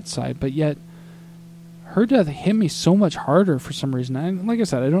on my dad's side, but yet her death hit me so much harder for some reason. And like I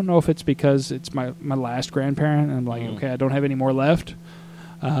said, I don't know if it's because it's my last grandparent and I'm like, okay, I don't have any more left.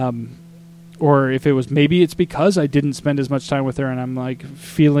 Or if maybe it's because I didn't spend as much time with her and I'm like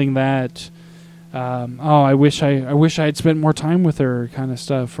feeling that, I wish I had spent more time with her kind of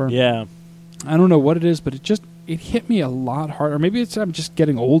stuff. Or I don't know what it is, but it hit me a lot harder. Maybe I'm just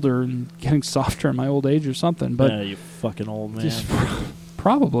getting older and getting softer in my old age or something. But yeah, you fucking old man.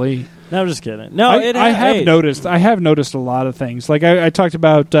 Probably. No, I'm just kidding. No, I have noticed a lot of things. Like I talked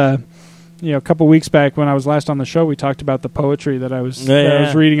about, a couple weeks back when I was last on the show, we talked about the poetry that I was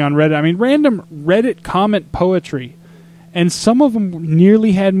reading on Reddit. I mean, random Reddit comment poetry, and some of them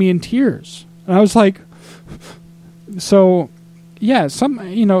nearly had me in tears. And I was like, so yeah,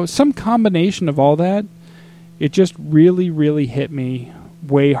 some combination of all that, it just really, really hit me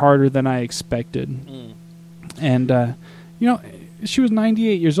way harder than I expected. And she was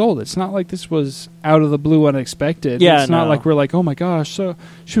 98 years old. It's not like this was out of the blue unexpected. It's not like we're like, oh my gosh, so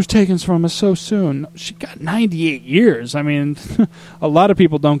she was taken from us so soon. She got 98 years. I mean, a lot of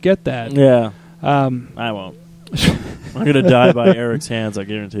people don't get that. Yeah. I won't. I'm going to die by Eric's hands, I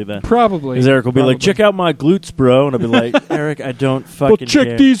guarantee that. Probably. Because Eric will be like, check out my glutes, bro. And I'll be like, Eric, I don't fucking well, check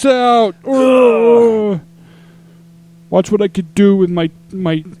care. These out. Watch what I could do with my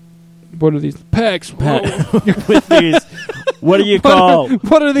what are these? Pecs. With these. What do you call?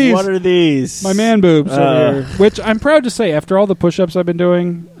 What are these? What are these? My man boobs over here. Which I'm proud to say, after all the push-ups I've been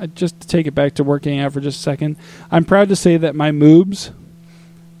doing, just to take it back to working out for just a second, I'm proud to say that my moobs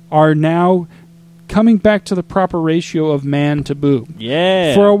are now coming back to the proper ratio of man to boob.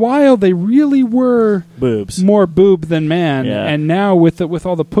 Yeah. For a while, they really were boobs, more boob than man, and now with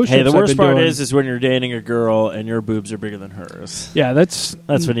all the push-ups, hey, the worst part doing, is when you're dating a girl and your boobs are bigger than hers. Yeah, that's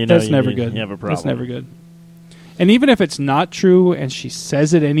when you know that's never good. You have a problem. That's never good. And even if it's not true and she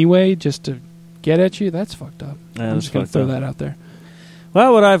says it anyway just to get at you, that's fucked up. Yeah, I'm just going to throw that out there.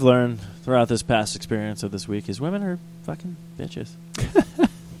 Well, what I've learned throughout this past experience of this week is women are fucking bitches.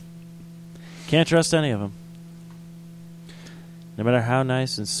 Can't trust any of them. No matter how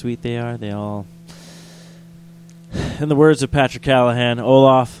nice and sweet they are, they all... In the words of Patrick Callahan,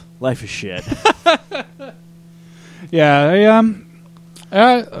 Olaf, life is shit. Yeah,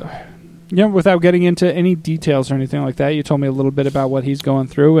 without getting into any details or anything like that, you told me a little bit about what he's going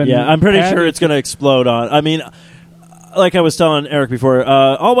through. And yeah, I'm pretty sure it's going to explode on. I mean, like I was telling Eric before,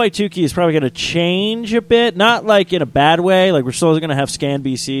 All White Tukey is probably going to change a bit. Not like in a bad way. Like we're still going to have Scan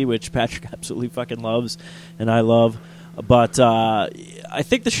BC, which Patrick absolutely fucking loves, and I love. But I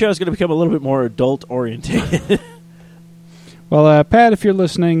think the show is going to become a little bit more adult oriented. Well, Pat, if you're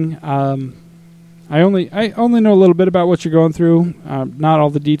listening, I only know a little bit about what you're going through, not all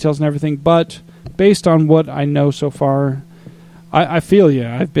the details and everything, but based on what I know so far, I feel you.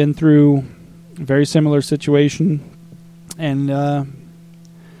 I've been through a very similar situation, and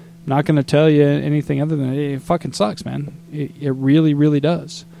not going to tell you anything other than it fucking sucks, man. It really, really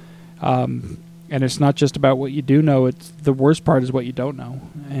does. And it's not just about what you do know. It's the worst part is what you don't know,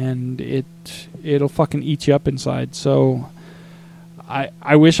 and it'll fucking eat you up inside. So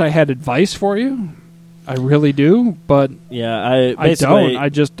I wish I had advice for you. I really do, but yeah, I don't. I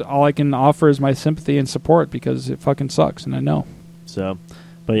just all I can offer is my sympathy and support because it fucking sucks, and I know. So,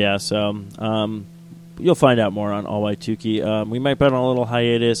 but yeah, you'll find out more on All White Tukey. We might be on a little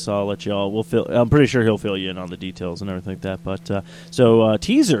hiatus. I'll let you all. I'm pretty sure he'll fill you in on the details and everything like that. But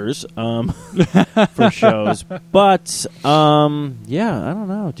teasers for shows. But yeah, I don't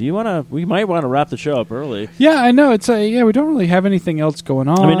know. Do you want to? We might want to wrap the show up early. Yeah, I know. We don't really have anything else going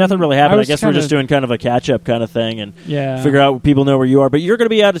on. I mean, nothing really happened. I guess we're just doing kind of a catch up kind of thing and figure out what people know where you are. But you're going to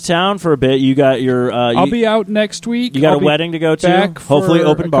be out of town for a bit. You got your. I'll be out next week. You got a wedding to go to. Hopefully,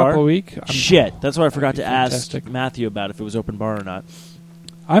 open bar. Couple week. Shit, that's what I forgot to ask Matthew about if it was open bar or not.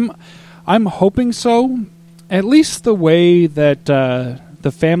 I'm hoping so. At least the way that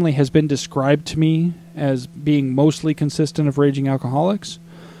the family has been described to me as being mostly consistent of raging alcoholics,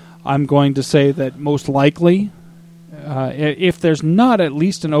 I'm going to say that most likely, if there's not at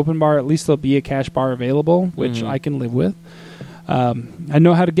least an open bar, at least there'll be a cash bar available, which I can live with. I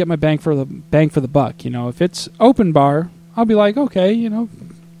know how to get my bang for the buck. You know, if it's open bar, I'll be like, okay, you know,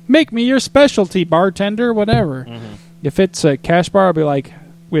 make me your specialty, bartender, whatever. If it's a cash bar, I'll be like,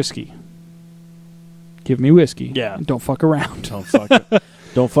 whiskey. Give me whiskey. Yeah. And don't fuck around.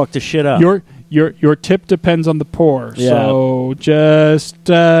 Don't fuck the shit up. Your tip depends on the pour. Yeah. So just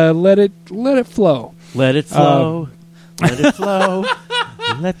let it flow. Let it flow. Let it flow.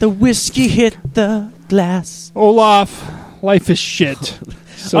 Let the whiskey hit the glass. Olaf, life is shit.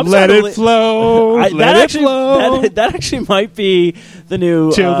 So let it flow. That actually might be the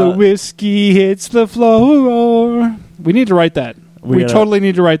new... Till the whiskey hits the floor. We need to write that. We totally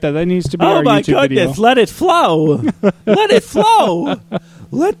need to write that. That needs to be our YouTube video. Oh, my goodness. Let it flow. Let it flow.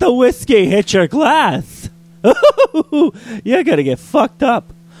 Let the whiskey hit your glass. You're going to get fucked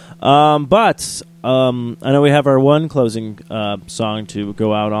up. But I know we have our one closing song to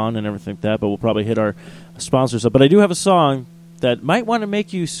go out on and everything like that, but we'll probably hit our sponsors up. But I do have a song that might want to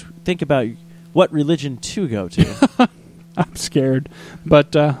make you think about what religion to go to. I'm scared.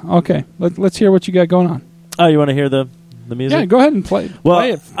 But, okay. Let's hear what you got going on. Oh, you want to hear the music? Yeah, go ahead and play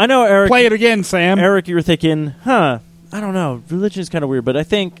it. I know, Eric. Play it again, Sam. Eric, you were thinking, I don't know. Religion is kind of weird, but I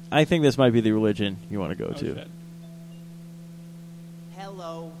think this might be the religion you want to go to.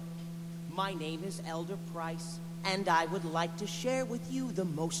 Hello. My name is Elder Price, and I would like to share with you the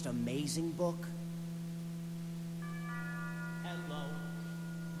most amazing book. Hello.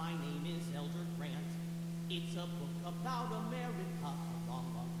 My name is Elder Grant. It's a book about America a long,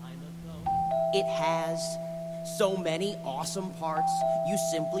 long time ago. It has so many awesome parts, you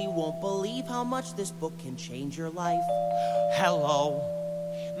simply won't believe how much this book can change your life. Hello,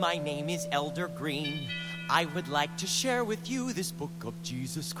 my name is Elder Green. I would like to share with you this book of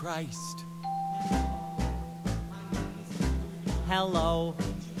Jesus Christ. Hello.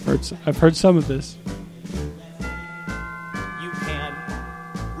 I've heard some of this. You can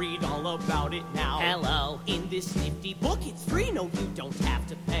read all about it now. Hello. In this nifty book, it's free. No, you don't have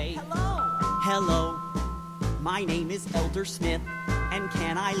to pay. Hello. Hello. My name is Elder Smith, and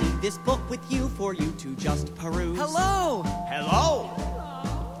can I leave this book with you for you to just peruse? Hello! Hello!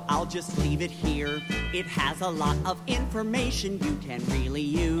 I'll just leave it here. It has a lot of information you can really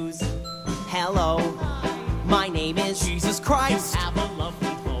use. Hello, my name is Jesus Christ. You have a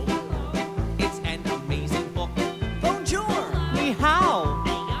lovely book. It's an amazing book. Bonjour! Ni hao!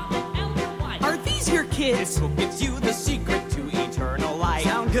 Are these your kids? This book gives you the secret to eternal life.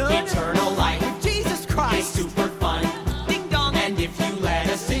 Sound good? Eternal life with Jesus Christ. It's super fun. Ding dong. And if you let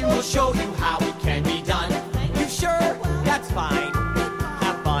us in, we'll show you how it can be done. You sure? That's fine.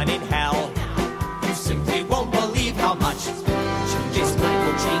 Have fun in hell. You simply won't believe how much this book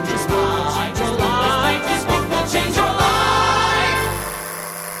will change your life. This book will change your life.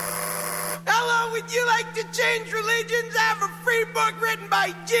 Hello, would you like to change religions? I have a free book written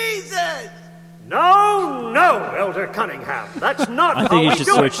by Jesus. No, Elder Cunningham. That's not I how think you we should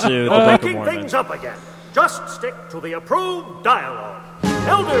do switch it. to the You're Book of making Mormon. things up again. Just stick to the approved dialogue.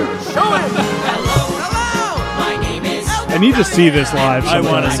 Elders, show him. My name is I need to see this live. I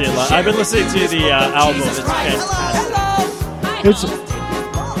want to sometime. see it live. I've been listening to the album. It's fantastic. It's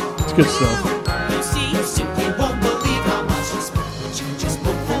good stuff. You see, you simply won't believe how much he spoke will change his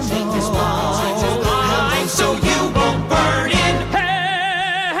book will change his mind, so you won't burn in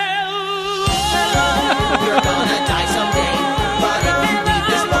hell. You're gonna die someday, but if you read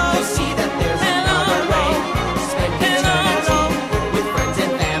this book, you'll see that there's another way. Spend eternity with friends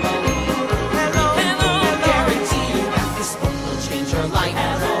and family. I guarantee you that this book will change your life.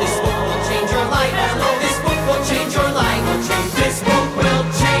 This book will change your life. This book will change your life. This book will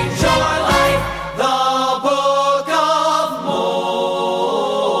change your life. The Book of Mormon.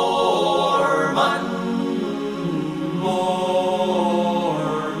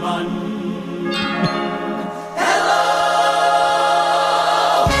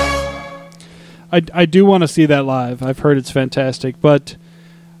 I do want to see that live. I've heard it's fantastic, but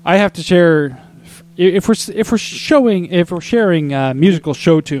I have to share if we're sharing musical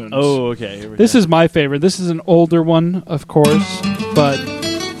show tunes. Oh, okay. Here we This go. is my favorite. This is an older one, of course, but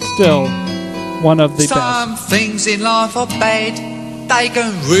still one of the Some best. things in life are bad. They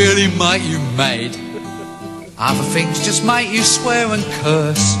can really make you mad. Other things just make you swear and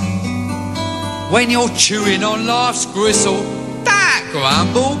curse. When you're chewing on life's gristle, don't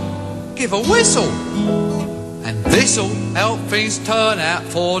grumble, give a whistle. And this'll help things turn out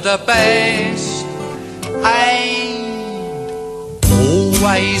for the best. And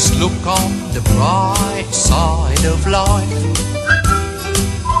always look on the bright side of life.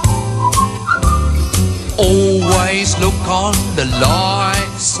 Always look on the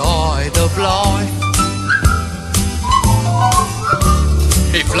light side of life.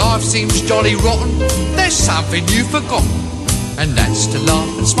 If life seems jolly rotten, there's something you've forgotten, and that's to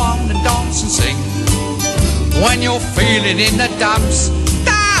laugh and smile and dance and sing. When you're feeling in the dumps,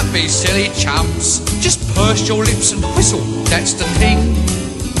 don't be silly chumps. Just purse your lips and whistle, that's the thing.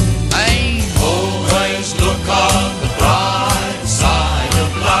 Hey, always look on the bright side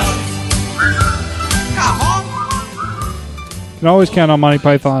of life. Come on. You can always count on Monty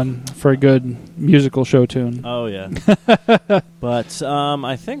Python for a good musical show tune. Oh, yeah. But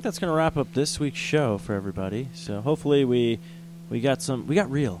I think that's going to wrap up this week's show for everybody. So hopefully we got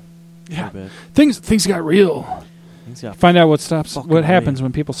real. Yeah. for a bit. Things got real. Things got Find out what fucking happens real.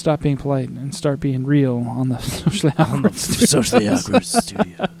 when people stop being polite and start being real on the socially awkward Socially Awkward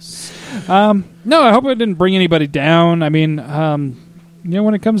Studios. No, I hope it didn't bring anybody down. I mean,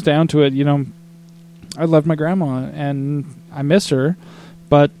 when it comes down to it, I love my grandma and I miss her,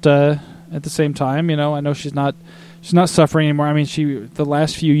 but at the same time, I know she's not suffering anymore. I mean, the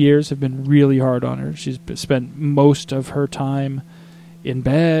last few years have been really hard on her. She's spent most of her time in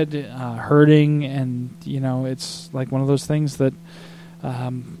bed, hurting, and it's like one of those things that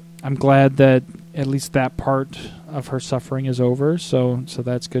I'm glad that at least that part of her suffering is over. So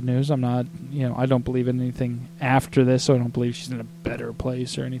that's good news. I'm not, I don't believe in anything after this, so I don't believe she's in a better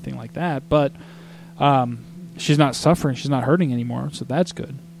place or anything like that. But she's not suffering, she's not hurting anymore, so that's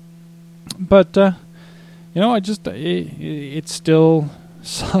good. But it still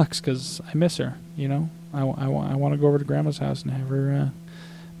sucks because I miss her. I want to go over to Grandma's house and have her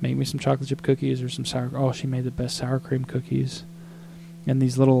make me some chocolate chip cookies or some sour. Oh, she made the best sour cream cookies, and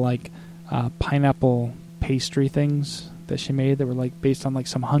these little pineapple pastry things that she made that were based on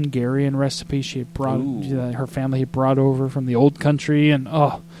some Hungarian recipe she had brought. Her family had brought over from the old country, and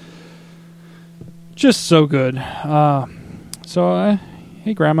just so good. Hey,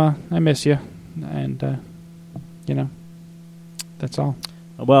 Grandma, I miss you, and that's all.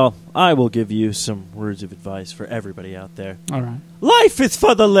 Well, I will give you some words of advice for everybody out there. All right. Life is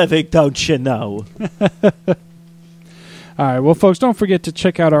for the living, don't you know? All right, well, folks, don't forget to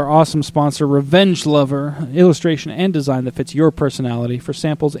check out our awesome sponsor, Revenge Lover, illustration and design that fits your personality. For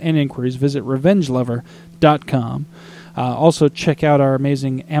samples and inquiries, visit revengelover.com. Also, check out our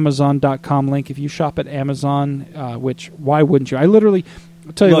amazing Amazon.com link. If you shop at Amazon, which, why wouldn't you? I literally...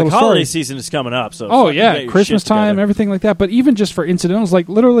 I'll tell you a little story. Holiday season is coming up, so get your Christmas shit time, together. everything like that. But even just for incidentals,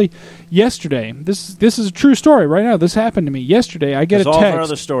 literally yesterday, this is a true story right now. This happened to me yesterday. I get a all text. of our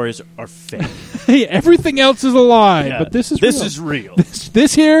other stories are fake. Hey, everything else is a lie, Yeah, but this is real.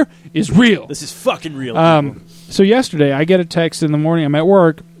 This here is real. This is fucking real. People. So yesterday, I get a text in the morning. I'm at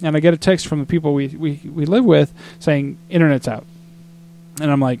work, and I get a text from the people we live with saying internet's out,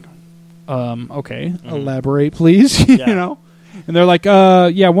 and I'm like, okay, elaborate, please. Yeah. And they're like,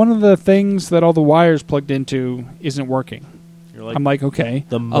 one of the things that all the wires plugged into isn't working. You're like, I'm like, okay,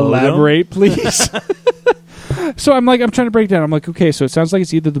 the modem? elaborate, please. So I'm trying to break it down. I'm like, okay, so it sounds like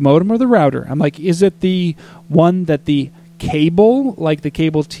it's either the modem or the router. I'm like, is it the one that the cable, like the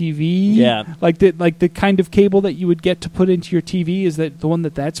cable TV, like the kind of cable that you would get to put into your TV, is that the one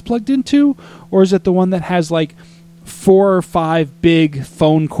that's plugged into, or is it the one that has like 4 or 5 big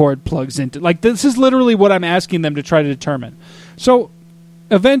phone cord plugs into? Like, this is literally what I'm asking them to try to determine. So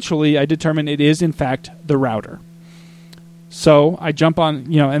eventually I determine it is in fact the router. So I jump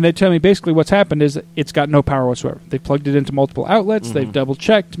on, and they tell me basically what's happened is it's got no power whatsoever. They plugged it into multiple outlets. Mm-hmm. They've double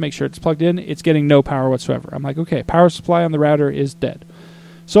checked to make sure it's plugged in. It's getting no power whatsoever. I'm like, okay, power supply on the router is dead.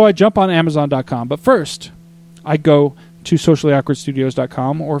 So I jump on Amazon.com. But first, I go to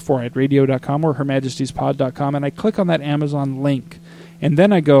sociallyawkwardstudios.com or 4eyeradio.com or hermajestiespod.com, and I click on that Amazon link. And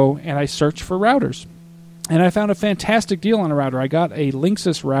then I go and I search for routers. And I found a fantastic deal on a router. I got a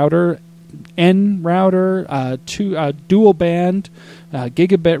Linksys router, N router, dual band,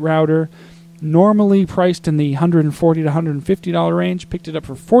 gigabit router, normally priced in the $140 to $150 range. Picked it up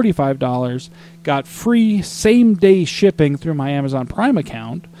for $45. Got free same-day shipping through my Amazon Prime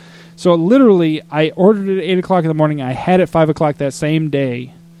account. So literally, I ordered it at 8 o'clock in the morning. I had it 5 o'clock that same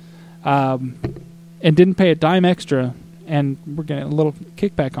day, and didn't pay a dime extra. And we're getting a little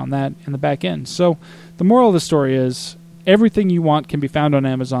kickback on that in the back end. So the moral of the story is, everything you want can be found on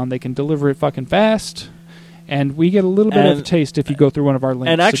Amazon. They can deliver it fucking fast, and we get a little bit of a taste if you go through one of our links.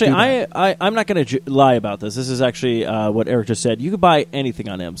 And actually, I'm not going to lie about this. This is actually what Eric just said. You can buy anything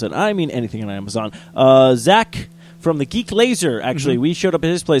on Amazon. I mean anything on Amazon. Zach from the Geek Laser, actually, we showed up at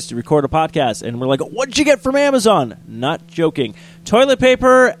his place to record a podcast, and we're like, what did you get from Amazon? Not joking. Toilet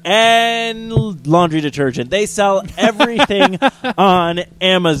paper and laundry detergent. They sell everything on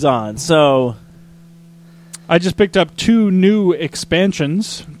Amazon. So I just picked up 2 new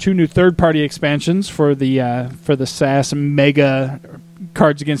expansions, 2 new third-party expansions for the SAS Mega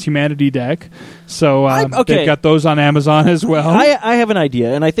Cards Against Humanity deck. So they've got those on Amazon as well. I have an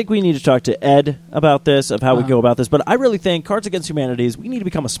idea, and I think we need to talk to Ed about this, of how we go about this. But I really think Cards Against Humanities, we need to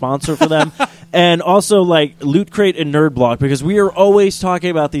become a sponsor for them. And also, like, Loot Crate and Nerd Block, because we are always talking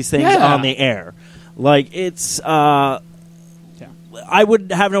about these things on the air. Like, it's... I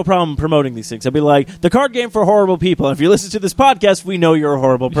would have no problem promoting these things. I'd be like, the card game for horrible people. And if you listen to this podcast, we know you're a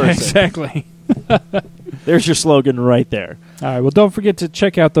horrible person. Exactly. There's your slogan right there. All right. Well, don't forget to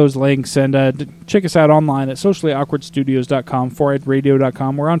check out those links and check us out online at sociallyawkwardstudios.com,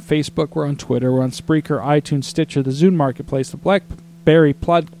 4eyeradio.com. We're on Facebook. We're on Twitter. We're on Spreaker, iTunes, Stitcher, the Zune Marketplace, the BlackBerry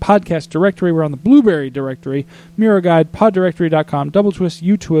podcast directory. We're on the Blueberry directory, Mirror Guide, poddirectory.com, Double Twist,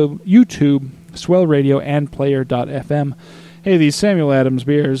 YouTube, Swell Radio, and Player.fm. Hey, these Samuel Adams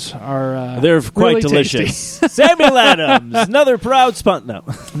beers are they're quite really delicious. Samuel Adams, another proud sponsor. No.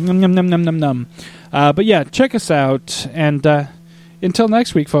 Num, num, num, num, num. But yeah, check us out. And until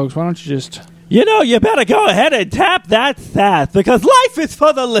next week, folks, why don't you just... You better go ahead and tap that sass, because life is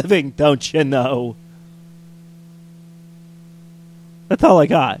for the living, don't you know? That's all I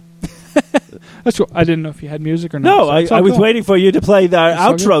got. That's cool. I didn't know if you had music or not. No, So I was waiting for you to play the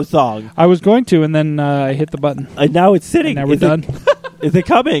outro song. I was going to, and then I hit the button. And now it's sitting. And now we're done. Is it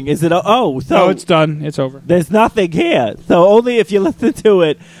coming? Is it? No, it's done. It's over. There's nothing here. So only if you listen to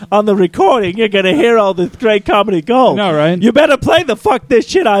it on the recording, you're going to hear all this great comedy gold. No, right? You better play the fuck this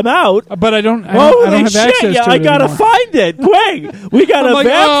shit, I'm out. But I don't Holy have shit, access to I it got to anymore. find it. Quick. We got to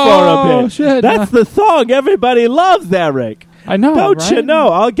back for a bit. Shit. That's the song everybody loves, Eric. I know, Don't right? you know?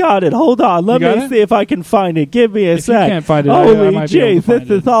 I got it. Hold on. Let me see if I can find it. Give me a If sec. you can't find it, I Holy might be able jeez, to find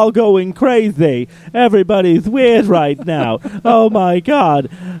this is all going crazy. Everybody's weird right now. Oh my god.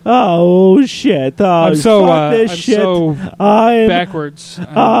 Oh shit. Oh, I'm so fuck this I'm shit. so I'm backwards.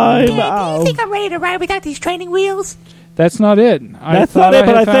 I'm Do you out. think I'm ready to ride without these training wheels? That's not it. That's not it,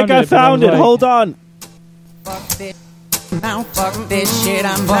 but I think I found it. Hold on. Out, fuck this shit,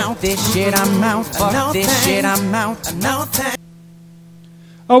 I'm out. This shit, I'm out. Fuck this shit, I'm out. No thanks.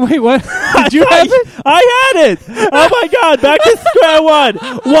 Oh wait, what? Did you have it? I had it. Oh my god, back to square one.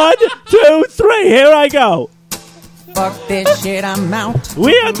 1, 2, 3. Here I go. Fuck this shit, I'm out.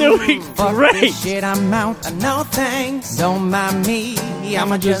 We are doing Fuck great. this shit, I'm out. No thanks. Don't mind me.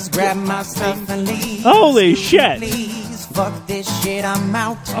 I'ma just grab my stuff and leave. Holy shit. Please, fuck this shit, I'm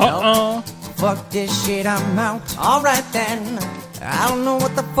out. Uh-oh. Fuck this shit, I'm out. Alright then. I don't know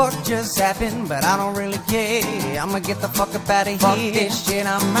what the fuck just happened, but I don't really care. I'ma get the fuck up out of here. Fuck this shit,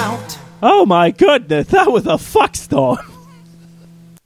 I'm out. Oh my goodness, that was a fuck storm.